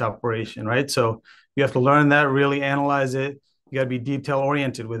for each operation, right? So you have to learn that, really analyze it. You got to be detail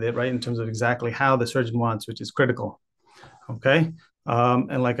oriented with it, right? In terms of exactly how the surgeon wants, which is critical. Okay.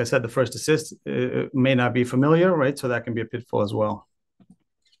 And like I said, the first assist may not be familiar, right? So that can be a pitfall as well.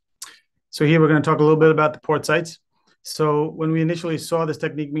 So here we're going to talk a little bit about the port sites. So when we initially saw this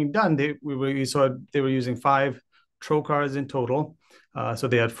technique being done, we saw they were using 5 trocars in total. So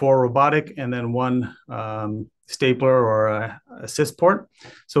they had 4 robotic and then 1 stapler or assist port.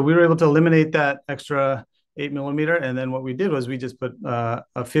 So we were able to eliminate that extra 8mm. And then what we did was we just put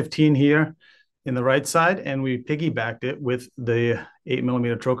a 15 here in the right side, and we piggybacked it with the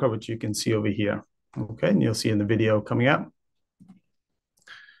 8mm trocar, which you can see over here. Okay, and you'll see in the video coming up.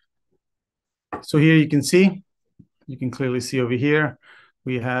 So here you can clearly see over here,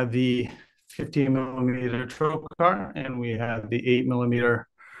 we have the 15mm trocar and we have the 8mm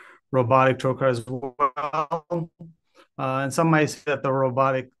robotic trocar as well. And some might say that the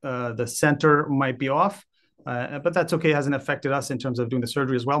robotic, the center might be off, but that's okay. It hasn't affected us in terms of doing the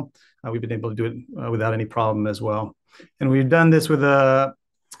surgery as well. We've been able to do it without any problem as well. And we've done this with a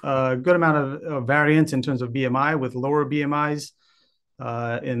good amount of variance in terms of BMI, with lower BMIs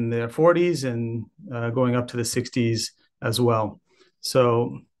in their 40s and going up to the 60s as well.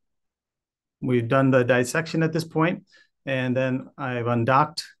 So we've done the dissection at this point, and then I've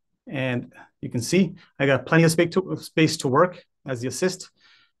undocked, and you can see I got plenty of space to work as the assist,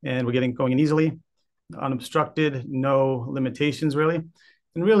 and we're getting going in easily, unobstructed, no limitations really.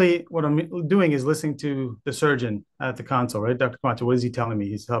 And really what I'm doing is listening to the surgeon at the console, right? Dr. Camacho, what is he telling me?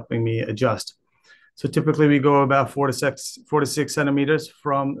 He's helping me adjust. So typically we go about 4 to 6 centimeters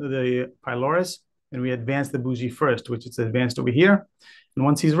from the pylorus, and we advance the bougie first, which is advanced over here. And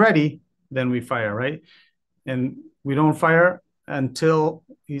once he's ready, then we fire, right? And we don't fire until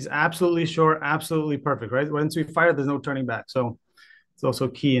he's absolutely sure, absolutely perfect, right? Once we fire, there's no turning back. So it's also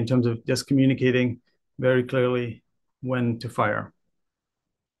key in terms of just communicating very clearly when to fire.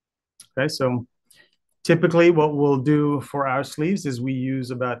 Okay, so typically what we'll do for our sleeves is we use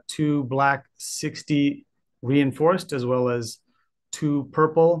about 2 black 60 reinforced as well as 2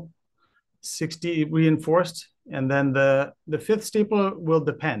 purple 60 reinforced. And then the 5th stapler will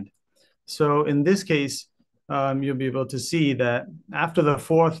depend. So in this case, you'll be able to see that after the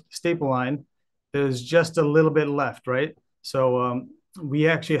 4th staple line, there's just a little bit left, right? So we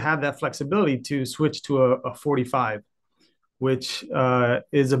actually have that flexibility to switch to a 45. Which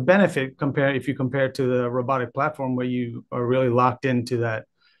is a benefit if you compare to the robotic platform where you are really locked into that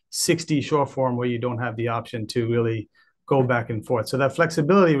 60 short form where you don't have the option to really go back and forth. So that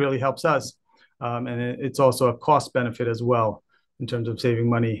flexibility really helps us. And it's also a cost benefit as well in terms of saving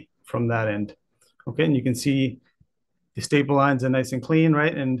money from that end. Okay, and you can see the staple lines are nice and clean,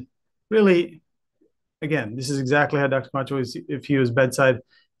 right? And really, again, this is exactly how Dr. Camacho is. If he was bedside,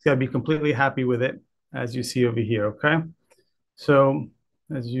 he's got to be completely happy with it, as you see over here, okay? So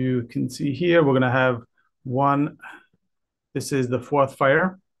as you can see here, we're going to have one. This is the 4th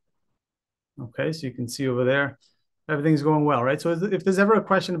fire. Okay, so you can see over there, everything's going well, right? So if there's ever a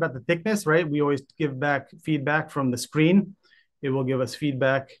question about the thickness, right, we always give back feedback from the screen. It will give us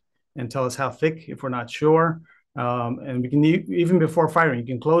feedback and tell us how thick if we're not sure. And we can, even before firing, you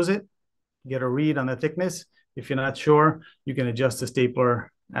can close it, get a read on the thickness. If you're not sure, you can adjust the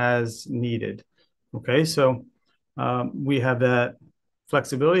stapler as needed. Okay, so we have that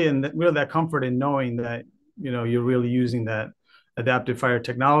flexibility and really that comfort in knowing that, you know, you're really using that adaptive fire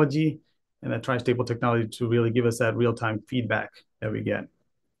technology and that tri-staple technology to really give us that real-time feedback that we get.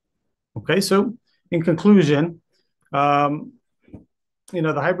 Okay, so in conclusion, you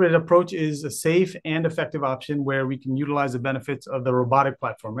know, the hybrid approach is a safe and effective option where we can utilize the benefits of the robotic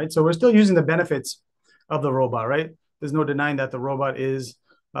platform, right? So we're still using the benefits of the robot, right? There's no denying that the robot is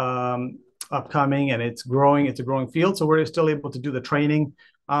upcoming and it's growing. It's a growing field. So we're still able to do the training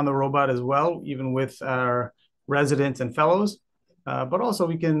on the robot as well, even with our residents and fellows. But also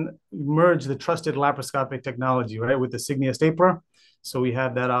we can merge the trusted laparoscopic technology, right, with the Signia stapler. So we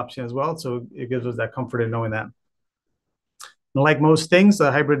have that option as well. So it gives us that comfort in knowing that. And like most things,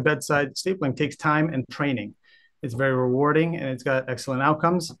 the hybrid bedside stapling takes time and training. It's very rewarding and it's got excellent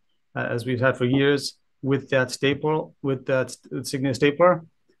outcomes, as we've had for years with that staple, with that Signia stapler.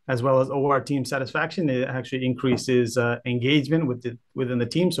 as well as OR team satisfaction. It actually increases engagement within the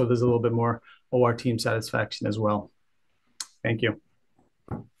team. So there's a little bit more OR team satisfaction as well. Thank you.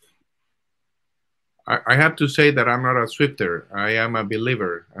 I have to say that I'm not a Swifter. I am a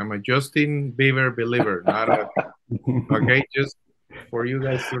believer. I'm a Justin Bieber believer, not a, okay, just for you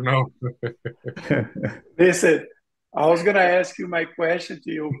guys to know. Listen, I was going to ask you my question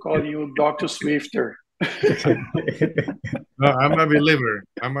to you, call you Dr. Swifter. No, I'm a believer.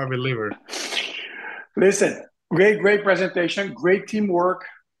 I'm a believer. Listen, great presentation, great teamwork,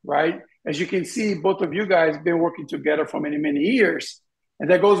 right? As you can see, both of you guys been working together for many years. And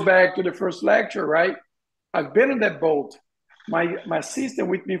that goes back to the first lecture, right? I've been on that boat. My assistant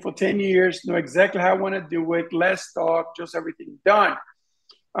with me for 10 years, know exactly how I want to do it, less talk, just everything done.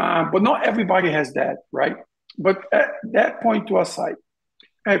 But not everybody has that, right? But at that point to aside,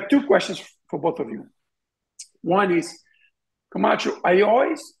 I have two questions for both of you. One is, Camacho, I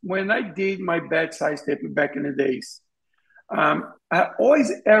always, when I did my bedside stapling back in the days, I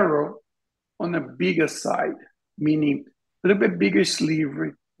always err on the bigger side, meaning a little bit bigger sleeve,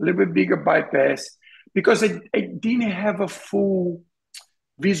 a little bit bigger bypass, because I didn't have a full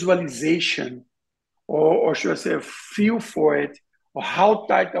visualization, or should I say a feel for it, or how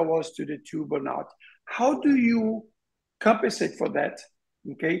tight I was to the tube or not. How do you compensate for that?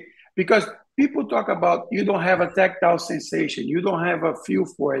 Okay, because people talk about you don't have a tactile sensation, you don't have a feel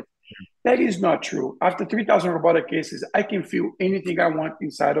for it. That is not true. After 3,000 robotic cases, I can feel anything I want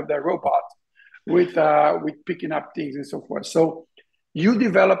inside of that robot with picking up things and so forth. So you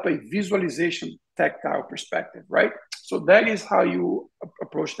develop a visualization tactile perspective, right? So that is how you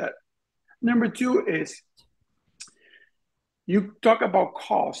approach that. Number two is you talk about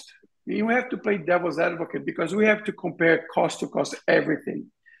cost. You have to play devil's advocate because we have to compare cost to cost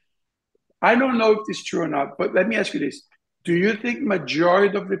everything. I don't know if it's true or not, but let me ask you this. Do you think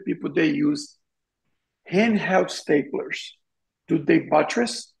majority of the people they use handheld staplers, do they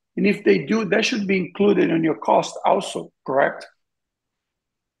buttress? And if they do, that should be included in your cost also, correct?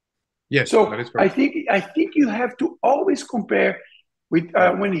 Yes, so that is correct. I think you have to always compare with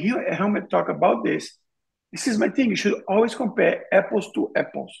when Helmut talk about this. This is my thing. You should always compare apples to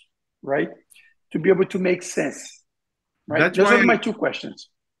apples, right? To be able to make sense, right? Those are my two questions.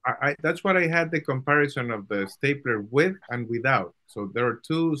 That's what I had the comparison of the stapler with and without. So there are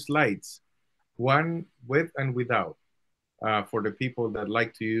two slides, one with and without, for the people that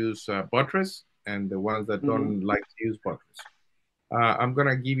like to use buttress and the ones that don't like to use buttress. I'm going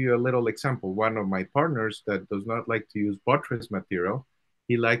to give you a little example. One of my partners that does not like to use buttress material,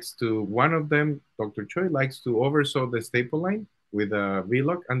 he likes to, one of them, Dr. Choi, likes to oversaw the staple line with a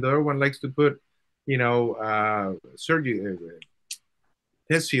V-lock, and the other one likes to put,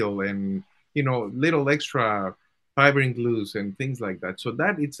 tessile and, little extra fibrin glues and things like that. So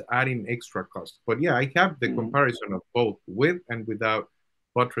that it's adding extra cost. But yeah, I have the comparison of both with and without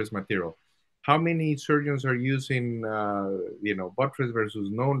buttress material. How many surgeons are using, buttress versus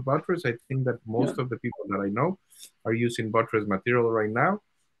non-buttress? I think that most of the people that I know are using buttress material right now.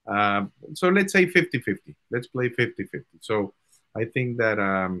 So let's say 50-50. Let's play 50-50. So I think that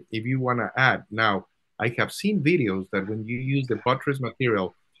if you want to add, now I have seen videos that when you use the buttress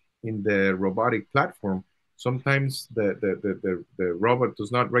material in the robotic platform, sometimes the robot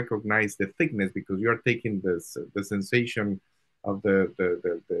does not recognize the thickness because you are taking the sensation of the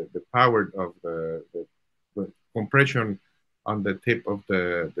power of the compression on the tip of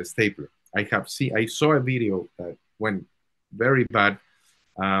the stapler. I saw a video that went very bad,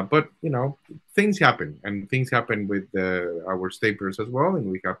 but things happen, and things happen with our staplers as well,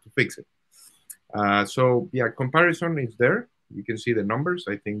 and we have to fix it. So yeah, comparison is there. You can see the numbers.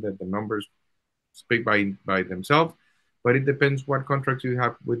 I think that the numbers speak by themselves, but it depends what contracts you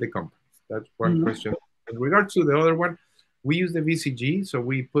have with the companies. That's one question. In regards to the other one, we use the VCG, so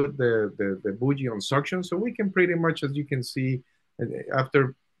we put the bougie on suction, so we can pretty much, as you can see,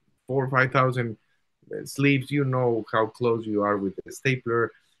 after 4,000 or 5,000 sleeves, you know how close you are with the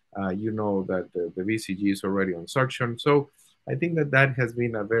stapler. You know that the VCG is already on suction. So I think that has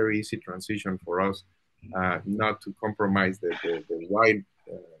been a very easy transition for us, not to compromise the wide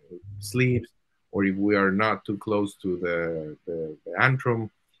sleeves, or if we are not too close to the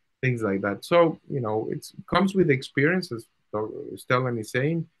antrum, things like that. So, it comes with experience, as Stellan is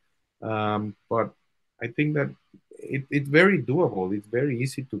saying. But I think that it's very doable. It's very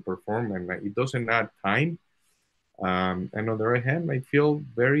easy to perform, and it doesn't add time. And on the other hand, I feel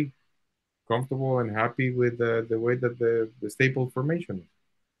very comfortable and happy with the way that the staple formation.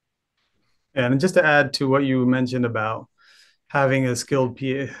 And just to add to what you mentioned about having a skilled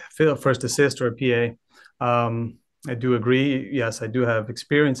PA, first assist or a PA, I do agree. Yes, I do have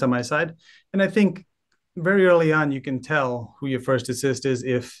experience on my side. And I think very early on, you can tell who your first assist is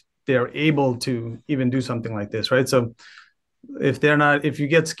if they're able to even do something like this, right? So if they're not, if you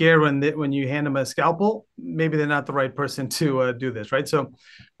get scared when you hand them a scalpel, maybe they're not the right person to do this, right? So,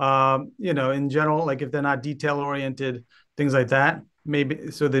 in general, like if they're not detail oriented, things like that,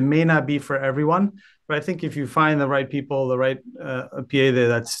 maybe so they may not be for everyone. But I think if you find the right people, the right PA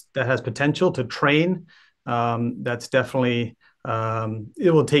that has potential to train, that's definitely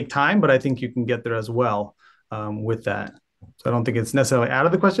it will take time, but I think you can get there as well with that. So I don't think it's necessarily out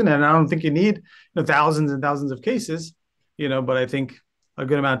of the question, and I don't think you need thousands and thousands of cases, but I think a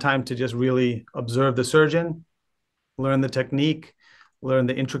good amount of time to just really observe the surgeon, learn the technique, learn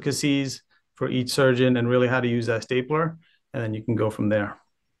the intricacies for each surgeon, and really how to use that stapler, and then you can go from there.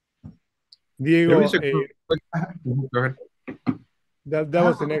 Diego, go ahead. That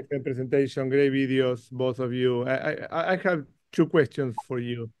was an excellent presentation, great videos, both of you. I have two questions for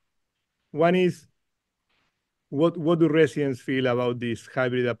you. One is, what do residents feel about this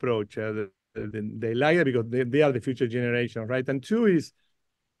hybrid approach? They like it because they are the future generation, right? And two is,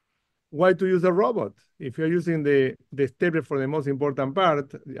 why to use a robot? If you're using the stapler for the most important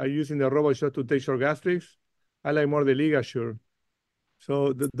part, are you using the robot just to take short gastrics? I like more the ligature.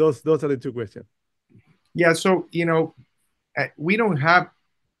 So those are the two questions. Yeah, so, we don't have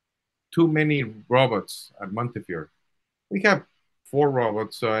too many robots at Montefiore. We have 4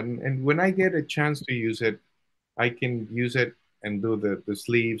 robots, and when I get a chance to use it, I can use it and do the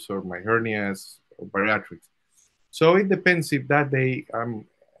sleeves or my hernias or bariatrics. So it depends if that day I'm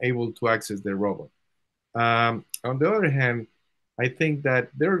able to access the robot. On the other hand, I think that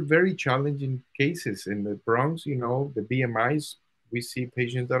there are very challenging cases in the Bronx. The BMIs, we see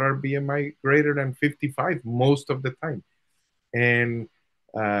patients that are BMI greater than 55 most of the time. And,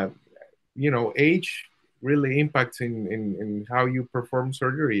 age really impacts in how you perform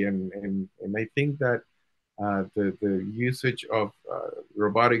surgery. And I think that the usage of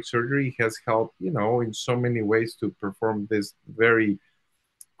robotic surgery has helped, in so many ways to perform this very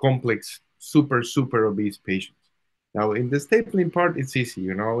complex, super obese patients. Now, in the stapling part, it's easy,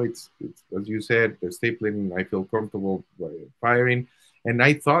 it's as you said, the stapling, I feel comfortable firing. And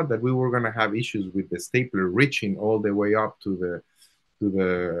I thought that we were going to have issues with the stapler reaching all the way up to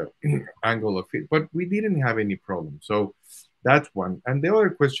the angle of it, but we didn't have any problem. So that's one. And the other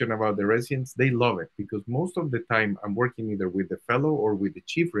question about the residents, they love it because most of the time I'm working either with the fellow or with the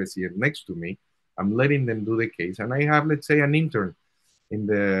chief resident next to me. I'm letting them do the case, and I have, let's say, an intern in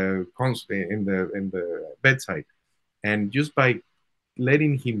the bedside, and just by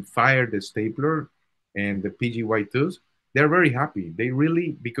letting him fire the stapler and the PGY2s, they're very happy. They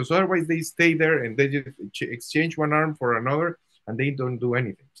really, because otherwise they stay there and they just exchange one arm for another and they don't do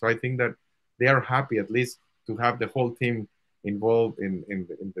anything. So I think that they are happy at least to have the whole team involved in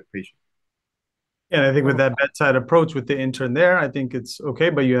the patient. Yeah, I think with that bedside approach with the intern there, I think it's okay,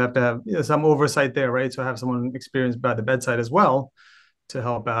 but you have to have some oversight there, right? So have someone experienced by the bedside as well to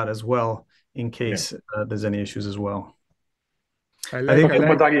help out as well in case there's any issues as well. Okay,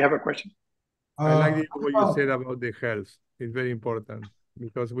 Bodagi, you have a question? I like what you said about the health. It's very important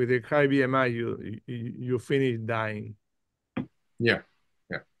because with the high BMI, you finish dying. Yeah,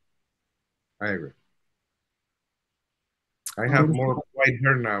 I agree. I have more white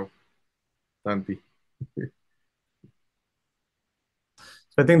hair now, Santi. So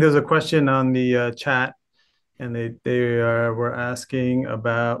I think there's a question on the chat, and they were asking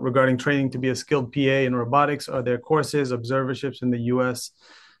about regarding training to be a skilled PA in robotics. Are there courses, observerships in the U.S.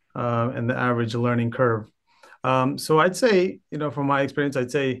 And the average learning curve? So I'd say, from my experience, I'd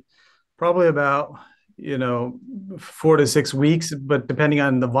say probably about 4 to 6 weeks, but depending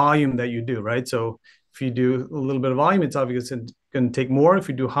on the volume that you do, right? So if you do a little bit of volume, it's obviously going to take more. If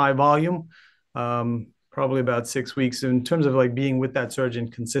you do high volume, probably about 6 weeks in terms of like being with that surgeon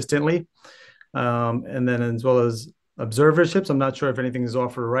consistently. And then as well as observerships, I'm not sure if anything is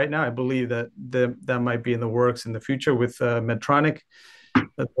offered right now. I believe that might be in the works in the future with Medtronic,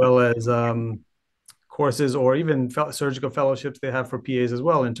 as well as courses or even surgical fellowships they have for PAs as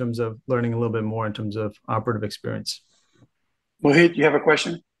well in terms of learning a little bit more in terms of operative experience. Mohit, you have a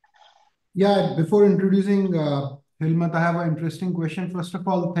question? Yeah, before introducing Hilmat, I have an interesting question. First of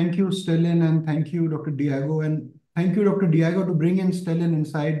all, thank you, Stellin, and thank you, Dr. Diego. And thank you, Dr. Diego, to bring in Stellin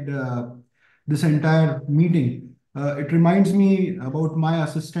inside this entire meeting. It reminds me about my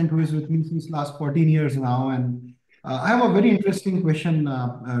assistant who is with me since last 14 years now. And I have a very interesting question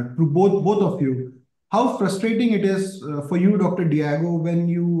to both of you. How frustrating it is for you, Dr. Diego, when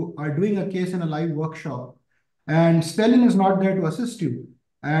you are doing a case in a live workshop and Stellin is not there to assist you.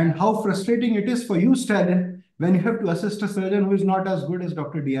 And how frustrating it is for you, Stellin, when you have to assist a surgeon who is not as good as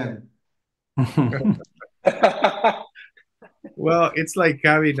Dr. Diago? Well, it's like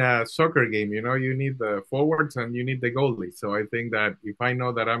having a soccer game, you know, you need the forwards and you need the goalie. So I think that if I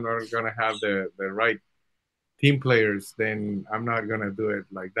know that I'm not going to have the right team players, then I'm not going to do it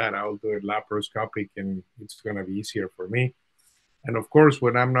like that. I'll do it laparoscopic and it's going to be easier for me. And of course,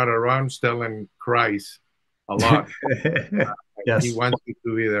 when I'm not around, Stellan cries a lot. Yes. He wants me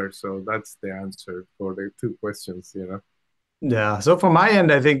to be there. So that's the answer for the two questions, you know. Yeah. So from my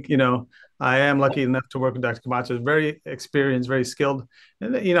end, I think, I am lucky enough to work with Dr. Camacho. Very experienced, very skilled.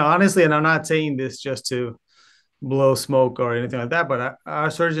 And, honestly, and I'm not saying this just to blow smoke or anything like that, but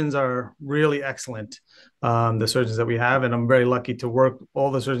our surgeons are really excellent. The surgeons that we have, and I'm very lucky to work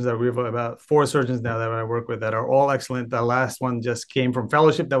all the surgeons that we have, about 4 surgeons now that I work with that are all excellent. The last one just came from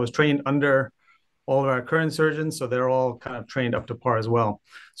fellowship that was trained under all of our current surgeons, so they're all kind of trained up to par as well.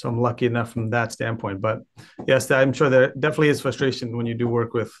 So I'm lucky enough from that standpoint. But yes, I'm sure there definitely is frustration when you do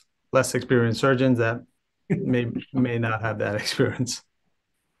work with less experienced surgeons that may not have that experience.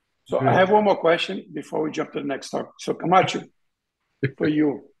 So I have one more question before we jump to the next topic. So Camacho, for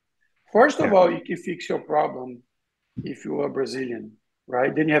you, first of all, you can fix your problem if you are Brazilian,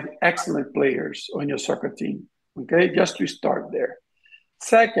 right? Then you have excellent players on your soccer team, okay? Just to start there.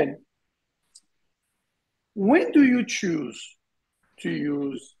 Second, when do you choose to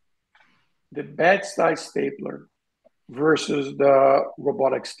use the bedside stapler versus the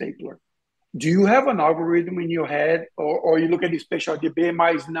robotic stapler? Do you have an algorithm in your head, or you look at the specialty,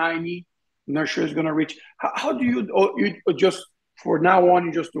 BMI is 90, not sure it's going to reach? How do you just, for now on,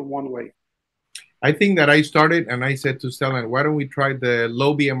 you just do one way? I think that I started and I said to Stellan, why don't we try the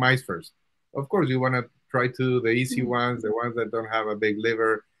low BMIs first? Of course, you want to try to the easy ones, the ones that don't have a big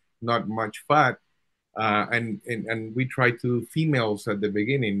liver, not much fat. And we try to females at the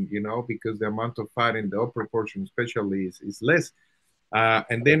beginning, because the amount of fat in the upper portion especially is less.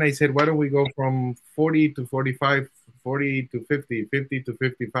 And then I said, why don't we go from 40 to 45, 40 to 50, 50 to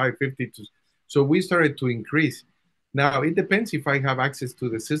 55, 50 to... So we started to increase. Now, it depends if I have access to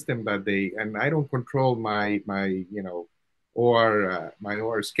the system that day, and I don't control my OR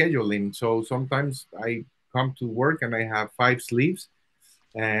scheduling. So sometimes I come to work and I have 5 sleeves,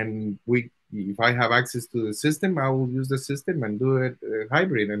 and if I have access to the system, I will use the system and do it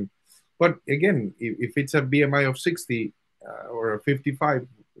hybrid. But again, if it's a BMI of 60 or a 55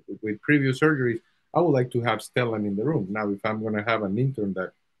 with previous surgeries, I would like to have Stellan in the room. Now, if I'm going to have an intern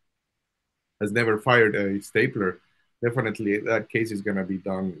that has never fired a stapler, definitely that case is going to be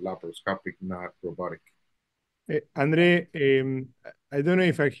done laparoscopic, not robotic. Andre, I don't know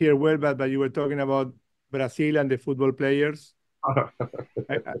if I hear well, but you were talking about Brazil and the football players.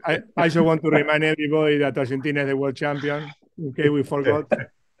 I just want to remind everybody that Argentina is the world champion. Okay, we forgot.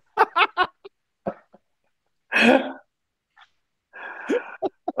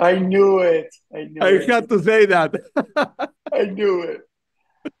 I knew it. I had to say that. I knew it.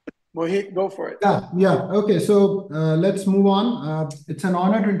 Mohit, go for it. Yeah. Okay, so let's move on. It's an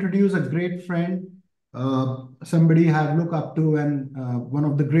honor to introduce a great friend, somebody I look up to, and one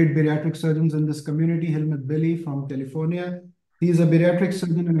of the great bariatric surgeons in this community, Hilmet Billy from California. He's a bariatric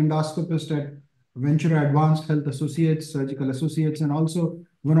surgeon and endoscopist at Ventura Advanced Health Associates, Surgical Associates, and also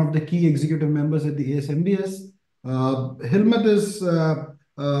one of the key executive members at the ASMBS. Hilmet is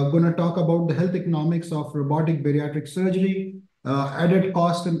going to talk about the health economics of robotic bariatric surgery, added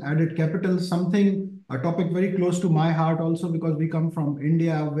cost and added capital, a topic very close to my heart also, because we come from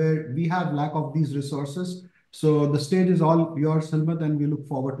India where we have lack of these resources. So the stage is all yours, Hilmet, and we look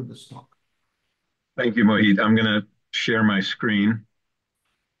forward to this talk. Thank you, Mohit. I'm going to share my screen.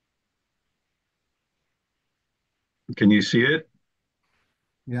 Can you see it?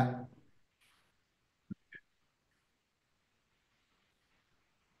 Yeah.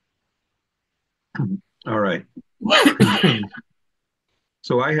 All right.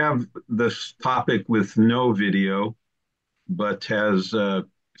 So I have this topic with no video, but has an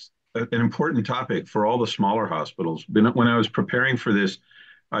important topic for all the smaller hospitals. When I was preparing for this,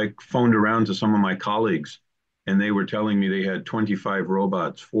 I phoned around to some of my colleagues, and they were telling me they had 25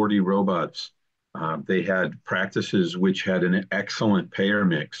 robots, 40 robots. They had practices which had an excellent payer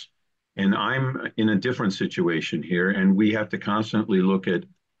mix. And I'm in a different situation here, and we have to constantly look at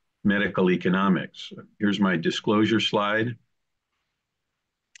medical economics. Here's my disclosure slide.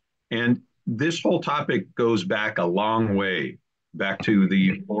 And this whole topic goes back a long way, back to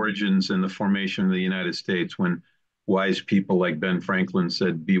the origins and the formation of the United States, when wise people like Ben Franklin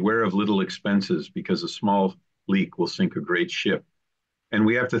said, beware of little expenses because a small leak will sink a great ship. And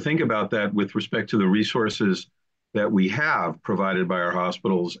we have to think about that with respect to the resources that we have provided by our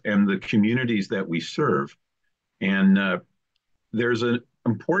hospitals and the communities that we serve. And there's an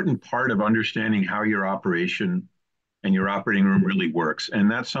important part of understanding how your operation and your operating room really works. And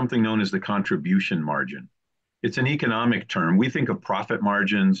that's something known as the contribution margin. It's an economic term. We think of profit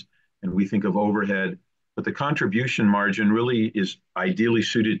margins and we think of overhead, but the contribution margin really is ideally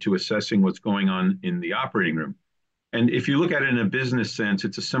suited to assessing what's going on in the operating room. And if you look at it in a business sense,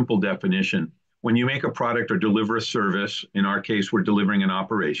 it's a simple definition. When you make a product or deliver a service, in our case, we're delivering an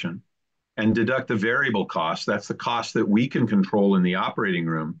operation, and deduct the variable cost, that's the cost that we can control in the operating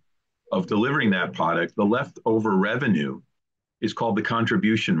room of delivering that product, the leftover revenue is called the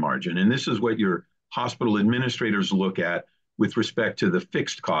contribution margin. And this is what your hospital administrators look at with respect to the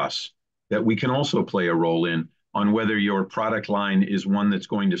fixed costs that we can also play a role in on whether your product line is one that's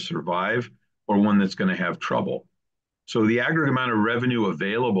going to survive or one that's going to have trouble. So the aggregate amount of revenue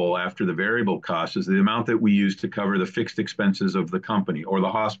available after the variable cost is the amount that we use to cover the fixed expenses of the company or the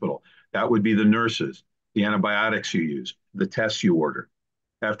hospital. That would be the nurses, the antibiotics you use, the tests you order.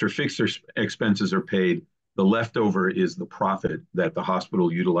 After fixed expenses are paid, the leftover is the profit that the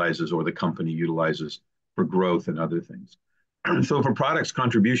hospital utilizes or the company utilizes for growth and other things. So if a product's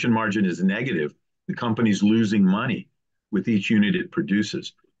contribution margin is negative, the company's losing money with each unit it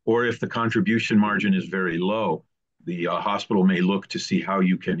produces. Or if the contribution margin is very low, the hospital may look to see how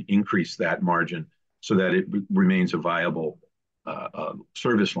you can increase that margin so that it remains a viable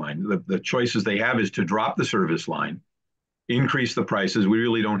service line. The choices they have is to drop the service line, increase the prices. We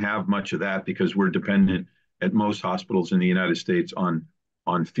really don't have much of that because we're dependent at most hospitals in the United States on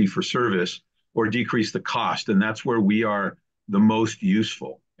fee-for-service, or decrease the cost. And that's where we are the most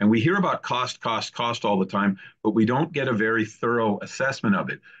useful. And we hear about cost all the time, but we don't get a very thorough assessment of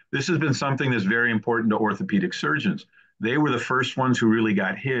it. This has been something that's very important to orthopedic surgeons. They were the first ones who really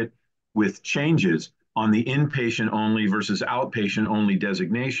got hit with changes on the inpatient only versus outpatient only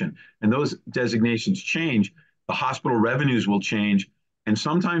designation. And those designations change, the hospital revenues will change, and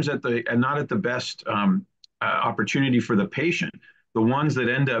sometimes not at the best opportunity for the patient. The ones that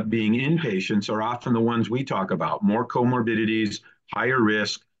end up being inpatients are often the ones we talk about: more comorbidities, higher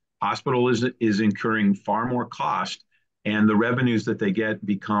risk. Hospital is incurring far more cost, and the revenues that they get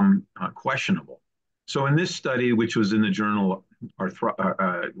become questionable. So in this study, which was in the journal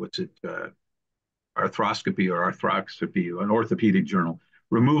Arthroscopy, an orthopedic journal,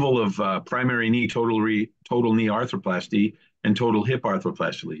 removal of primary knee total knee arthroplasty and total hip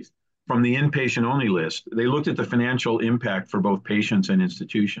arthroplasty from the inpatient only list, they looked at the financial impact for both patients and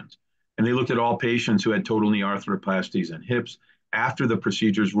institutions. And they looked at all patients who had total knee arthroplasties and hips after the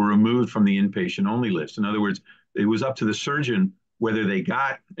procedures were removed from the inpatient only list. In other words, it was up to the surgeon whether they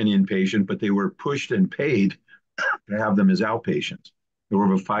got an inpatient, but they were pushed and paid to have them as outpatients. There were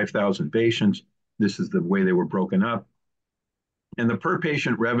over 5,000 patients. This is the way they were broken up. And the per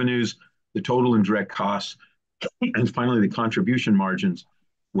patient revenues, the total and direct costs, and finally the contribution margins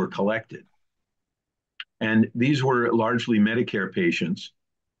were collected. And these were largely Medicare patients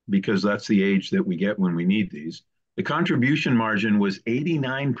because that's the age that we get when we need these. The contribution margin was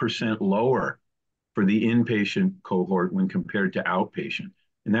 89% lower for the inpatient cohort when compared to outpatient.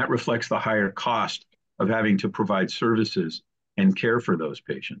 And that reflects the higher cost of having to provide services and care for those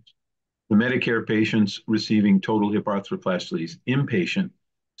patients. The Medicare patients receiving total hip arthroplasties inpatient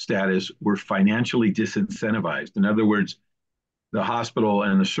status were financially disincentivized. In other words, the hospital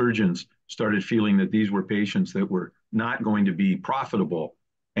and the surgeons started feeling that these were patients that were not going to be profitable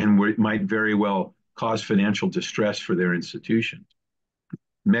and might very well cause financial distress for their institutions.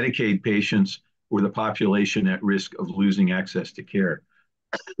 Medicaid patients were the population at risk of losing access to care.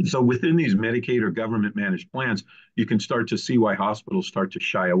 So within these Medicaid or government managed plans, you can start to see why hospitals start to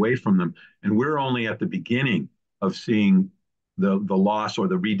shy away from them. And we're only at the beginning of seeing the loss or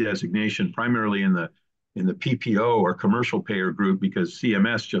the redesignation, primarily in the PPO or commercial payer group, because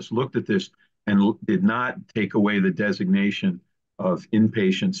CMS just looked at this and did not take away the designation of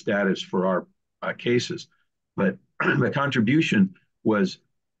inpatient status for our cases. But the contribution was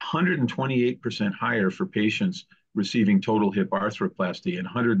 128% higher for patients receiving total hip arthroplasty and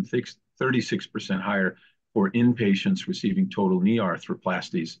 136% higher for inpatients receiving total knee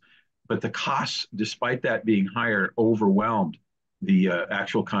arthroplasties. But the costs, despite that being higher, overwhelmed the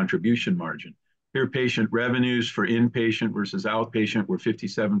actual contribution margin. Here, patient revenues for inpatient versus outpatient were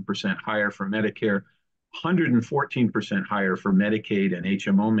 57% higher for Medicare, 114% higher for Medicaid and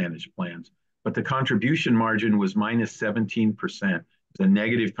HMO managed plans. But the contribution margin was minus 17%, the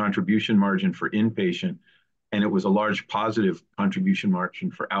negative contribution margin for inpatient, and it was a large positive contribution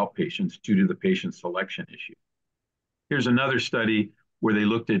margin for outpatients due to the patient selection issue. Here's another study where they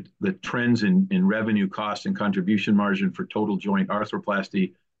looked at the trends in revenue, cost, and contribution margin for total joint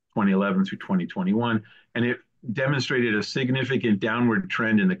arthroplasty 2011 through 2021. And demonstrated a significant downward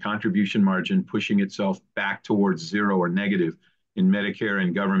trend in the contribution margin, pushing itself back towards zero or negative in Medicare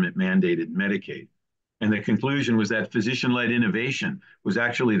and government mandated Medicaid. And the conclusion was that physician-led innovation was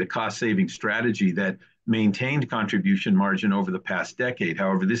actually the cost-saving strategy that maintained contribution margin over the past decade.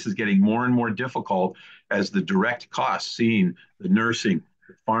 However, this is getting more and more difficult as the direct costs seen, the nursing,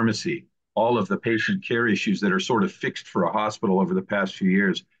 the pharmacy, all of the patient care issues that are sort of fixed for a hospital over the past few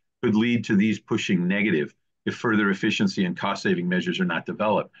years could lead to these pushing negative if further efficiency and cost-saving measures are not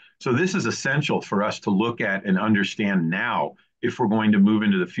developed. So this is essential for us to look at and understand now if we're going to move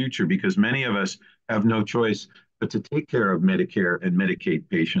into the future, because many of us have no choice but to take care of Medicare and Medicaid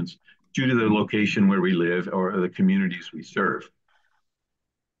patients due to the location where we live or the communities we serve.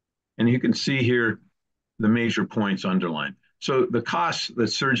 And you can see here the major points underlined. So the costs that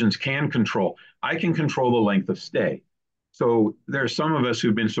surgeons can control, I can control the length of stay. So there are some of us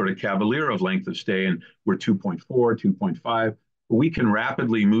who've been sort of cavalier of length of stay, and we're 2.4, 2.5. We can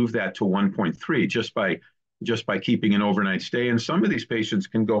rapidly move that to 1.3 just by keeping an overnight stay. And some of these patients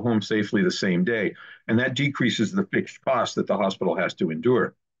can go home safely the same day. And that decreases the fixed cost that the hospital has to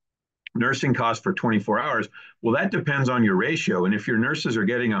endure. Nursing costs for 24 hours, well, that depends on your ratio. And if your nurses are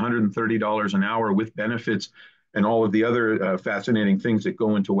getting $130 an hour with benefits and all of the other fascinating things that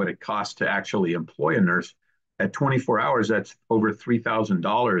go into what it costs to actually employ a nurse, at 24 hours, that's over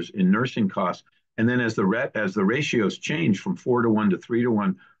 $3,000 in nursing costs. And then as the ratios change from 4-to-1 to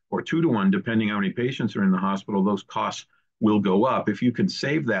 3-to-1 or 2-to-1, depending how many patients are in the hospital, those costs will go up. If you can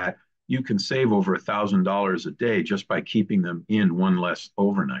save that, you can save over $1,000 a day just by keeping them in one less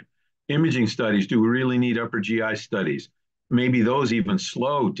overnight. Imaging studies, do we really need upper GI studies? Maybe those even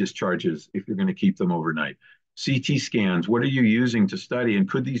slow discharges if you're going to keep them overnight. CT scans, what are you using to study? And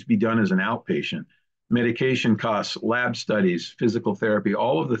could these be done as an outpatient? Medication costs, lab studies, physical therapy,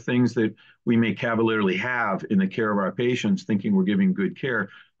 all of the things that we may cavalierly have in the care of our patients, thinking we're giving good care,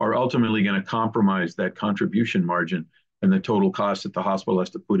 are ultimately going to compromise that contribution margin and the total cost that the hospital has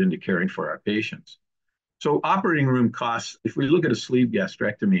to put into caring for our patients. So operating room costs, if we look at a sleeve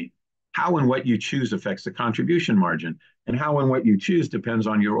gastrectomy, how and what you choose affects the contribution margin, and how and what you choose depends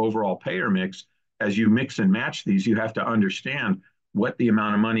on your overall payer mix. As you mix and match these, you have to understand what the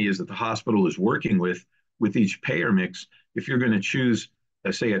amount of money is that the hospital is working with each payer mix. If you're going to choose,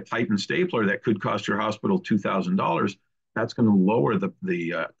 say, a Titan stapler that could cost your hospital $2,000, that's going to lower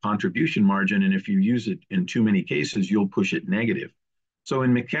the contribution margin. And if you use it in too many cases, you'll push it negative. So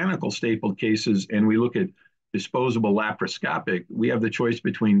in mechanical stapled cases, and we look at disposable laparoscopic, we have the choice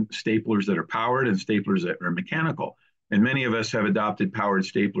between staplers that are powered and staplers that are mechanical. And many of us have adopted powered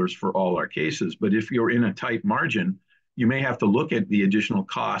staplers for all our cases. But if you're in a tight margin, you may have to look at the additional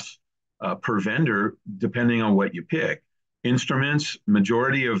costs per vendor, depending on what you pick. Instruments,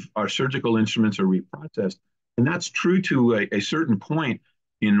 majority of our surgical instruments are reprocessed. And that's true to a certain point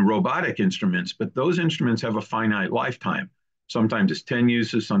in robotic instruments, but those instruments have a finite lifetime. Sometimes it's 10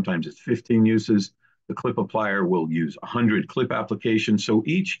 uses, sometimes it's 15 uses. The clip applier will use 100 clip applications. So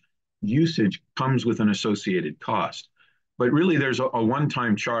each usage comes with an associated cost. But really, there's a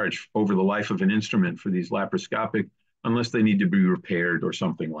one-time charge over the life of an instrument for these laparoscopic, unless they need to be repaired or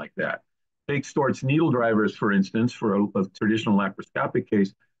something like that. Take Stort's needle drivers, for instance, for a traditional laparoscopic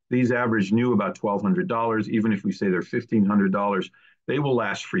case. These average new about $1,200. Even if we say they're $1,500, they will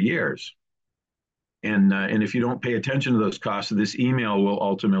last for years. And if you don't pay attention to those costs, this email will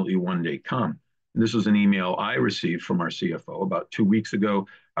ultimately one day come. And this was an email I received from our CFO about 2 weeks ago.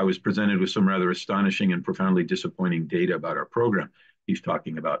 I was presented with some rather astonishing and profoundly disappointing data about our program. He's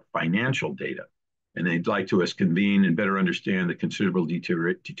talking about financial data. And they'd like to us convene and better understand the considerable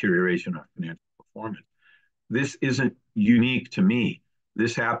deterioration of financial performance. This isn't unique to me.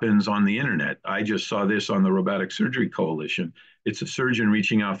 This happens on the internet. I just saw this on the Robotic Surgery Coalition. It's a surgeon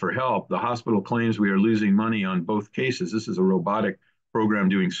reaching out for help. The hospital claims we are losing money on both cases. This is a robotic program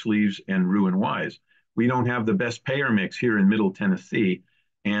doing sleeves and Roux-en-Y's. We don't have the best payer mix here in Middle Tennessee.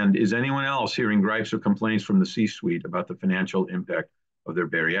 And is anyone else hearing gripes or complaints from the C-suite about the financial impact of their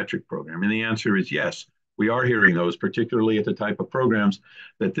bariatric program? And the answer is yes. We are hearing those, particularly at the type of programs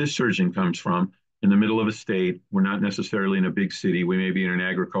that this surgeon comes from in the middle of a state. We're not necessarily in a big city. We may be in an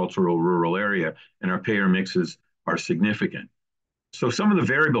agricultural rural area, and our payer mixes are significant. So some of the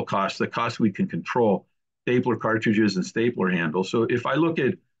variable costs, the costs we can control, stapler cartridges and stapler handles. So if I look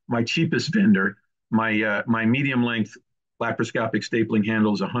at my cheapest vendor, my medium length laparoscopic stapling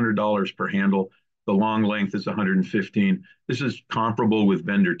handle is $100 per handle. The long length is $115. This is comparable with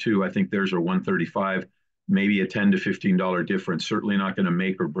vendor 2. I think theirs are $135, maybe a $10 to $15 difference, certainly not going to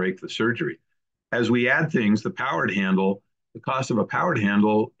make or break the surgery. As we add things, the powered handle, the cost of a powered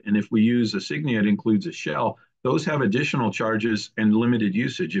handle, and if we use a Signia, it includes a shell, Those have additional charges and limited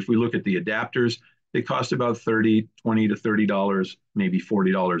usage. If we look at the adapters, they cost about $20 to $30, maybe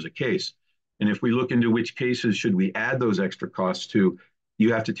 $40 a case. And if we look into which cases should we add those extra costs to,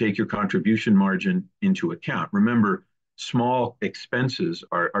 you have to take your contribution margin into account. Remember, small expenses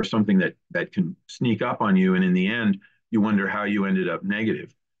are something that can sneak up on you. And in the end, you wonder how you ended up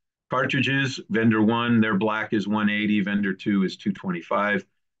negative. Cartridges, vendor one, their black is 180, vendor two is 225.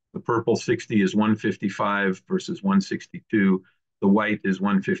 The purple 60 is 155 versus 162. The white is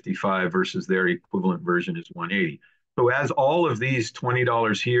 155 versus their equivalent version is 180. So as all of these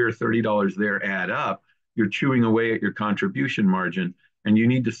 $20 here, $30 there add up, you're chewing away at your contribution margin, and you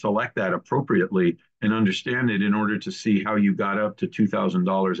need to select that appropriately and understand it in order to see how you got up to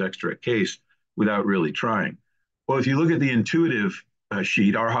 $2,000 extra a case without really trying. Well, if you look at the intuitive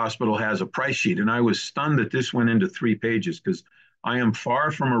sheet, our hospital has a price sheet, and I was stunned that this went into 3 pages because I am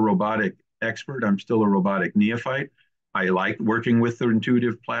far from a robotic expert. I'm still a robotic neophyte. I like working with the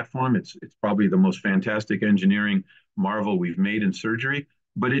intuitive platform. It's probably the most fantastic engineering marvel we've made in surgery,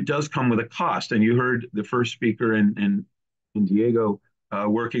 but it does come with a cost. And you heard the first speaker and Diego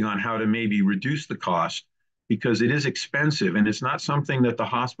working on how to maybe reduce the cost because it is expensive and it's not something that the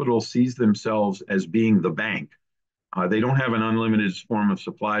hospital sees themselves as being the bank. They don't have an unlimited form of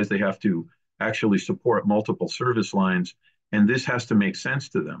supplies. They have to actually support multiple service lines, and this has to make sense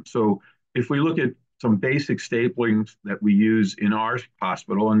to them. So if we look at some basic stapling that we use in our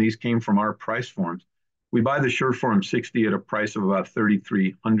hospital, and these came from our price forms, we buy the SureForm 60 at a price of about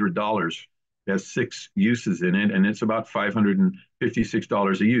 $3,300. It has 6 uses in it, and it's about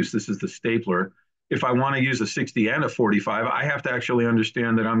 $556 a use. This is the stapler. If I want to use a 60 and a 45, I have to actually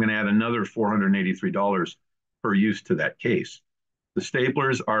understand that I'm going to add another $483 per use to that case. The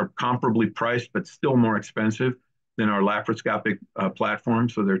staplers are comparably priced, but still more expensive than our laparoscopic platform.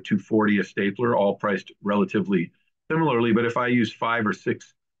 So they're $240 a stapler, all priced relatively similarly. But if I use 5 or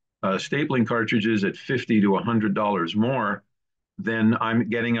 6 stapling cartridges at $50 to $100 more, then I'm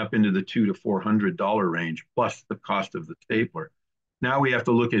getting up into the $200 to $400 range, plus the cost of the stapler. Now we have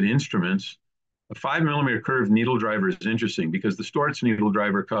to look at instruments. A 5mm curved needle driver is interesting because the Storz needle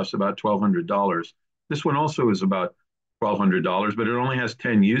driver costs about $1,200. This one also is about $1,200, but it only has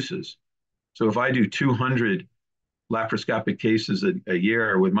 10 uses. So if I do 200 laparoscopic cases a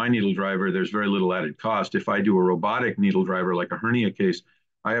year with my needle driver, there's very little added cost. If I do a robotic needle driver, like a hernia case,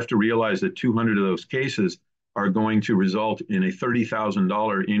 I have to realize that 200 of those cases are going to result in a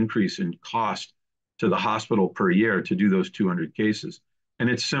 $30,000 increase in cost to the hospital per year to do those 200 cases. And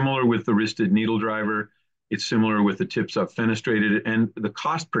it's similar with the wristed needle driver. It's similar with the tips up fenestrated. And the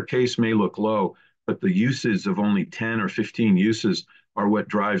cost per case may look low, but the uses of only 10 or 15 uses are what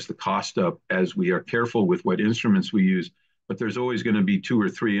drives the cost up as we are careful with what instruments we use. But there's always going to be 2 or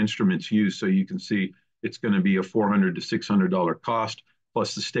 3 instruments used. So you can see it's going to be a $400 to $600 cost,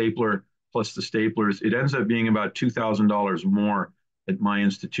 plus the stapler, plus the staplers. It ends up being about $2,000 more at my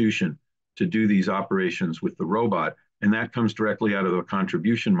institution to do these operations with the robot. And that comes directly out of the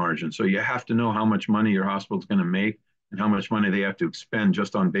contribution margin. So you have to know how much money your hospital is going to make and how much money they have to expend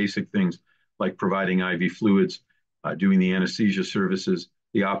just on basic things like providing IV fluids, doing the anesthesia services,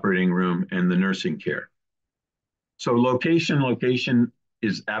 the operating room, and the nursing care. So location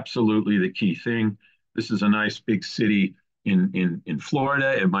is absolutely the key thing. This is a nice big city in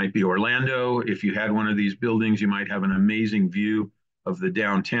Florida. It might be Orlando. If you had one of these buildings, you might have an amazing view of the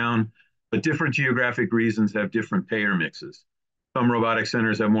downtown. But different geographic regions have different payer mixes. Some robotic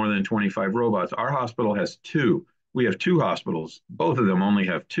centers have more than 25 robots. Our hospital has 2. We have 2 hospitals. Both of them only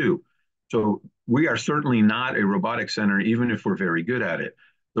have 2. So we are certainly not a robotic center, even if we're very good at it.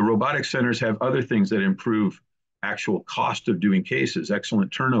 The robotic centers have other things that improve actual cost of doing cases,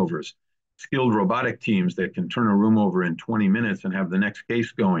 excellent turnovers, skilled robotic teams that can turn a room over in 20 minutes and have the next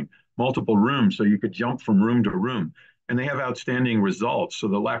case going, multiple rooms so you could jump from room to room. And they have outstanding results. So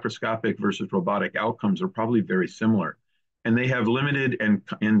the laparoscopic versus robotic outcomes are probably very similar. And they have limited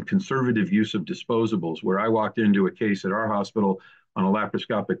and conservative use of disposables. Where I walked into a case at our hospital on a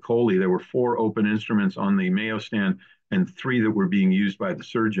laparoscopic chole, there were 4 open instruments on the Mayo stand and 3 that were being used by the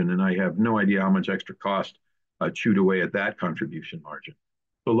surgeon. And I have no idea how much extra cost chewed away at that contribution margin.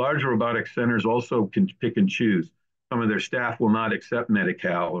 So large robotic centers also can pick and choose. Some of their staff will not accept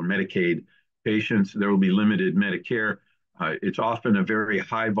Medi-Cal or Medicaid patients. There will be limited Medicare. It's often a very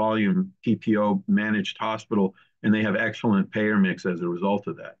high volume PPO managed hospital, and they have excellent payer mix as a result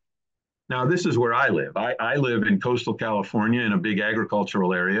of that. Now, this is where I live. I live in coastal California in a big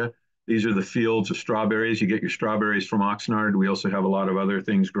agricultural area. These are the fields of strawberries. You get your strawberries from Oxnard. We also have a lot of other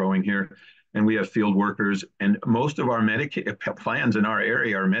things growing here. And we have field workers. And most of our Medicaid plans in our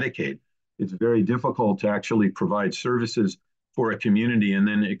area are Medicaid. it's very difficult to actually provide services for a community and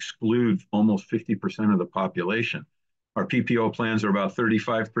then exclude almost 50% of the population. Our PPO plans are about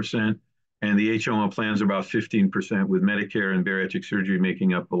 35%, and the HMO plans are about 15%, with Medicare and bariatric surgery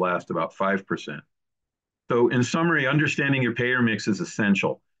making up the last about 5%. So in summary, understanding your payer mix is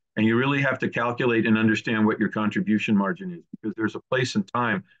essential. And you really have to calculate and understand what your contribution margin is, because there's a place and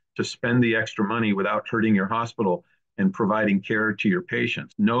time to spend the extra money without hurting your hospital and providing care to your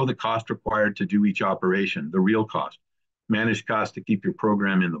patients. Know the cost required to do each operation, the real cost. Manage costs to keep your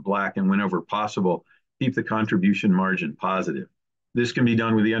program in the black, and whenever possible, keep the contribution margin positive. This can be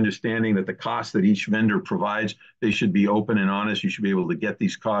done with the understanding that the costs that each vendor provides, they should be open and honest. You should be able to get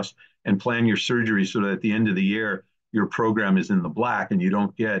these costs and plan your surgery so that at the end of the year, your program is in the black and you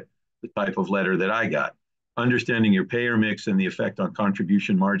don't get the type of letter that I got. Understanding your payer mix and the effect on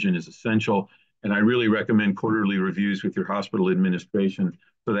contribution margin is essential. And I really recommend quarterly reviews with your hospital administration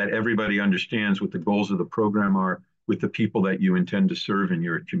so that everybody understands what the goals of the program are with the people that you intend to serve in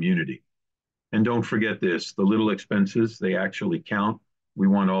your community. And don't forget this, the little expenses, they actually count. We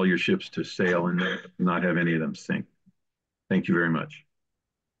want all your ships to sail and not have any of them sink. Thank you very much.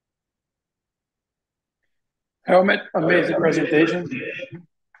 Helmut, amazing presentation,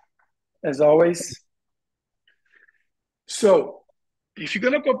 as always. So if you're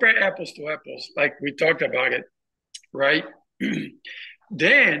going to compare apples to apples, like we talked about it, right?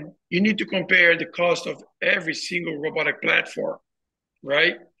 Then you need to compare the cost of every single robotic platform,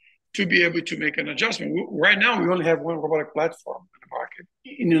 right? To be able to make an adjustment. Right now, we only have one robotic platform in the market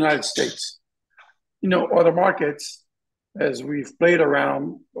in the United States. You know, other markets, as we've played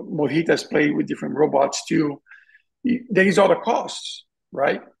around, Mohit has played with different robots too. There is other costs,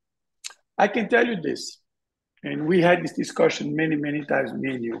 right? I can tell you this, and we had this discussion many, many times,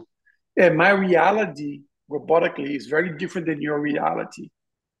 me and you. And my reality robotically is very different than your reality,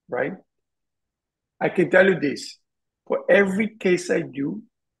 right? I can tell you this, for every case I do,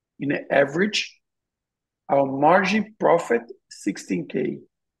 in an average, our margin profit, 16K,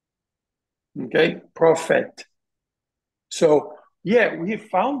 okay, profit. So yeah, we have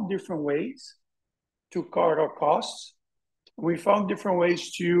found different ways to cut our costs. We found different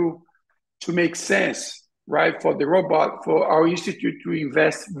ways to make sense, right, for the robot, for our institute to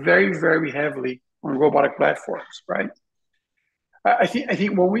invest very, very heavily on robotic platforms, right? I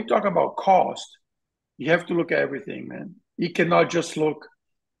think when we talk about cost, you have to look at everything, man. You cannot just look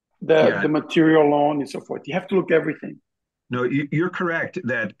the material alone and so forth. You have to look at everything. No, you're correct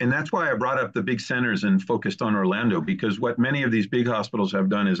that, and that's why I brought up the big centers and focused on Orlando, because what many of these big hospitals have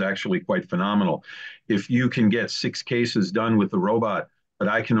done is actually quite phenomenal. If you can get 6 cases done with the robot, but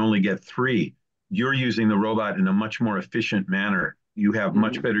I can only get 3, you're using the robot in a much more efficient manner. You have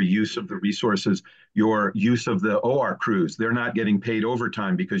much better use of the resources. Your use of the OR crews, they're not getting paid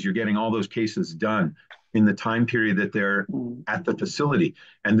overtime because you're getting all those cases done in the time period that they're at the facility.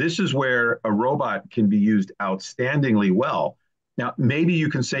 And this is where a robot can be used outstandingly well. Now, maybe you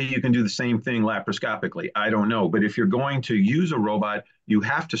can say you can do the same thing laparoscopically. I don't know. But if you're going to use a robot, you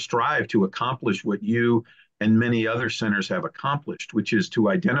have to strive to accomplish what you and many other centers have accomplished, which is to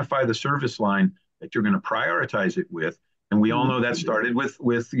identify the service line that you're going to prioritize it with. And we all know that started with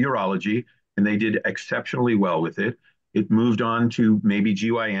urology, and they did exceptionally well with it. It moved on to maybe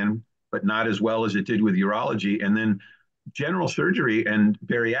GYN, but not as well as it did with urology. And then general surgery and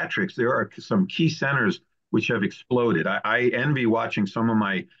bariatrics, there are some key centers which have exploded. I envy watching some of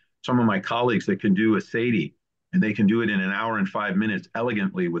my colleagues that can do a SATI, and they can do it in an hour and 5 minutes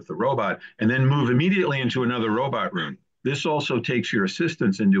elegantly with the robot, and then move immediately into another robot room. This also takes your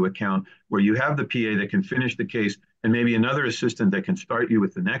assistants into account, where you have the PA that can finish the case and maybe another assistant that can start you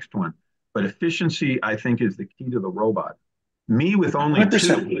with the next one. But efficiency, I think, is the key to the robot. Me with only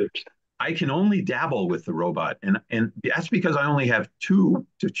 2, I can only dabble with the robot, and that's because I only have 2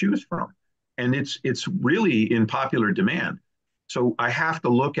 to choose from, and it's really in popular demand. So I have to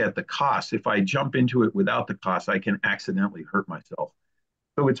look at the cost. If I jump into it without the cost, I can accidentally hurt myself.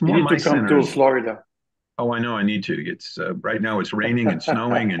 So it's more you need to come to Florida. Oh, I know I need to. It's right now it's raining and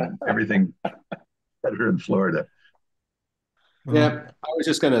snowing and everything better in Florida. Yeah, I was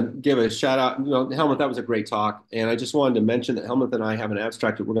just going to give a shout out. You know, Helmut, that was a great talk. And I just wanted to mention that Helmut and I have an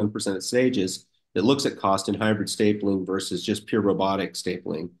abstract that we're going to present at SAGES that looks at cost in hybrid stapling versus just pure robotic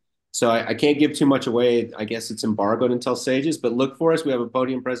stapling. So I can't give too much away. I guess it's embargoed until SAGES, but look for us. We have a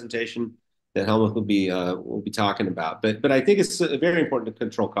podium presentation that Helmut will be talking about. But I think it's very important to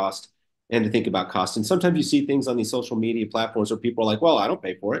control cost and to think about cost. And sometimes you see things on these social media platforms where people are like, well, I don't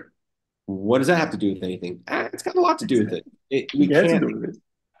pay for it. What does that have to do with anything? It's got a lot to do with it. We can't,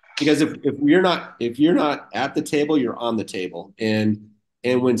 because if you're not at the table, you're on the table. And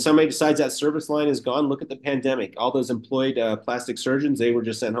And when somebody decides that service line is gone, look at the pandemic. All those employed plastic surgeons, they were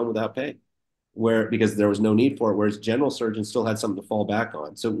just sent home without pay, because there was no need for it, whereas general surgeons still had something to fall back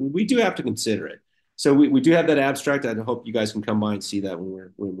on. So we do have to consider it. So we do have that abstract. I hope you guys can come by and see that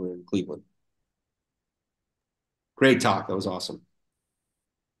when we're in Cleveland. Great talk. That was awesome.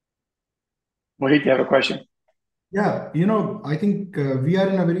 Mohit, you have a question? Yeah, I think we are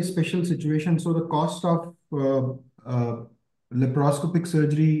in a very special situation. So the cost of laparoscopic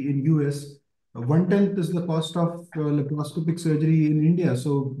surgery in US, 1/10 is the cost of laparoscopic surgery in India.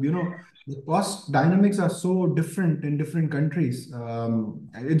 So, the cost dynamics are so different in different countries.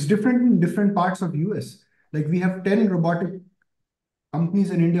 It's different in different parts of US. Like we have 10 robotic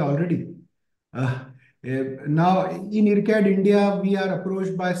companies in India already. Now, in IRCAD India, we are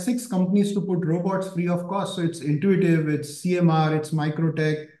approached by 6 companies to put robots free of cost. So it's Intuitive, it's CMR, it's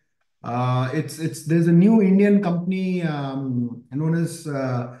Microtech. There's a new Indian company known as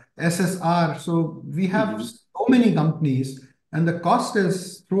SSR. So we have so many companies, and the cost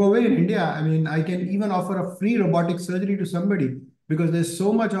is throwaway in India. I mean, I can even offer a free robotic surgery to somebody because there's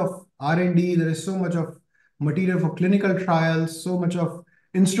so much of R&D, there is so much of material for clinical trials, so much of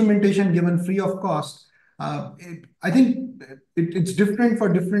instrumentation given free of cost. I think it's different for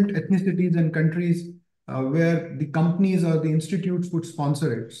different ethnicities and countries where the companies or the institutes would sponsor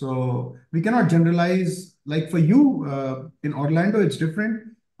it. So we cannot generalize. Like for you in Orlando, it's different.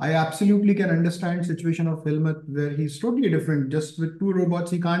 I absolutely can understand situation of Helmut where he's totally different. Just with 2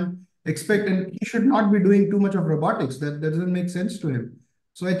 robots, he can't expect, and he should not be doing too much of robotics. That doesn't make sense to him.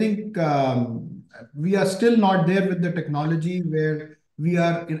 So I think we are still not there with the technology where we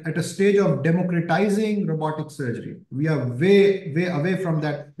are at a stage of democratizing robotic surgery. We are way, way away from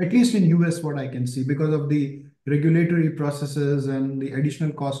that, at least in US, what I can see, because of the regulatory processes and the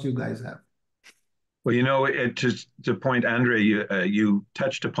additional cost you guys have. Well, to point, Andre, you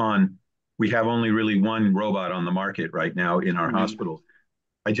touched upon, we have only really one robot on the market right now in our hospital.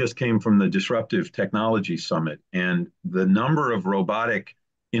 I just came from the Disruptive Technology Summit, and the number of robotic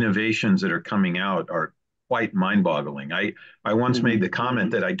innovations that are coming out are quite mind-boggling. I once made the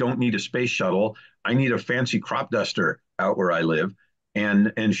comment that I don't need a space shuttle. I need a fancy crop duster out where I live.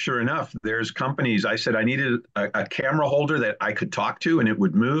 And sure enough, there's companies. I said I needed a camera holder that I could talk to and it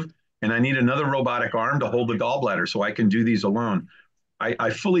would move. And I need another robotic arm to hold the gallbladder so I can do these alone. I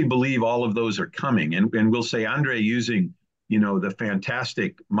fully believe all of those are coming. And we'll say, Andre, using the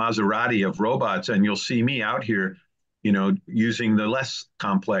fantastic Maserati of robots, and you'll see me out here using the less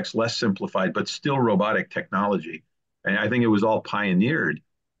complex, less simplified, but still robotic technology. And I think it was all pioneered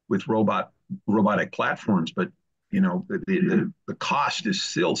with robotic platforms, but the cost is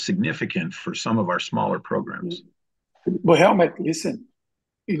still significant for some of our smaller programs. Well, Helmut, listen,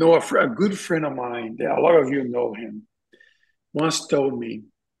 a good friend of mine, a lot of you know him, once told me,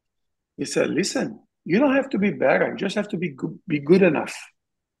 he said, listen, you don't have to be better, you just have to be good enough,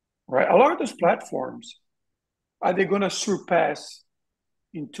 right? A lot of those platforms, are they going to surpass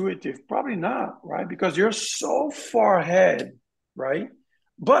Intuitive? Probably not, right? Because you're so far ahead, right?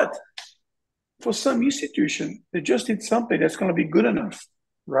 But for some institution, they just need something that's going to be good enough,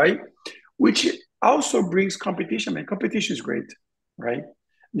 right? Which also brings competition. And competition is great, right?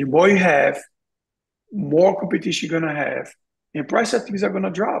 The more you have, more competition you're going to have, and price of things are going to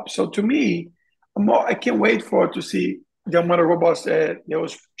drop. So to me, I can't wait to see the amount of robots that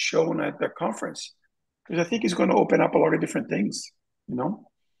was shown at the conference, because I think it's going to open up a lot of different things,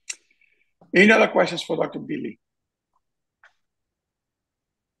 Any other questions for Dr. Billy?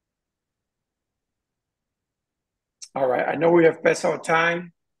 All right, I know we have passed our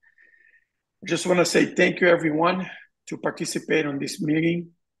time. I just want to say thank you, everyone, to participate on this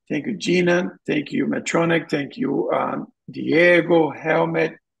meeting. Thank you, Gina. Thank you, Medtronic. Thank you, Diego,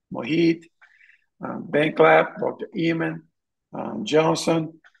 Helmut, Mohit, Ben Clapp, Dr. Eman,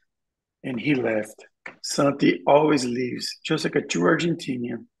 Johnson, and he left. Santi always leaves, just like a true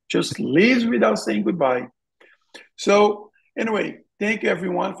Argentinian, just leaves without saying goodbye. So anyway, thank you,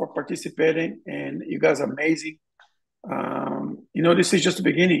 everyone, for participating, and you guys are amazing. This is just the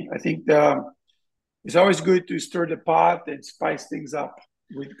beginning. I think it's always good to stir the pot and spice things up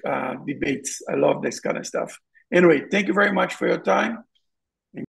with debates. I love this kind of stuff. Anyway, thank you very much for your time.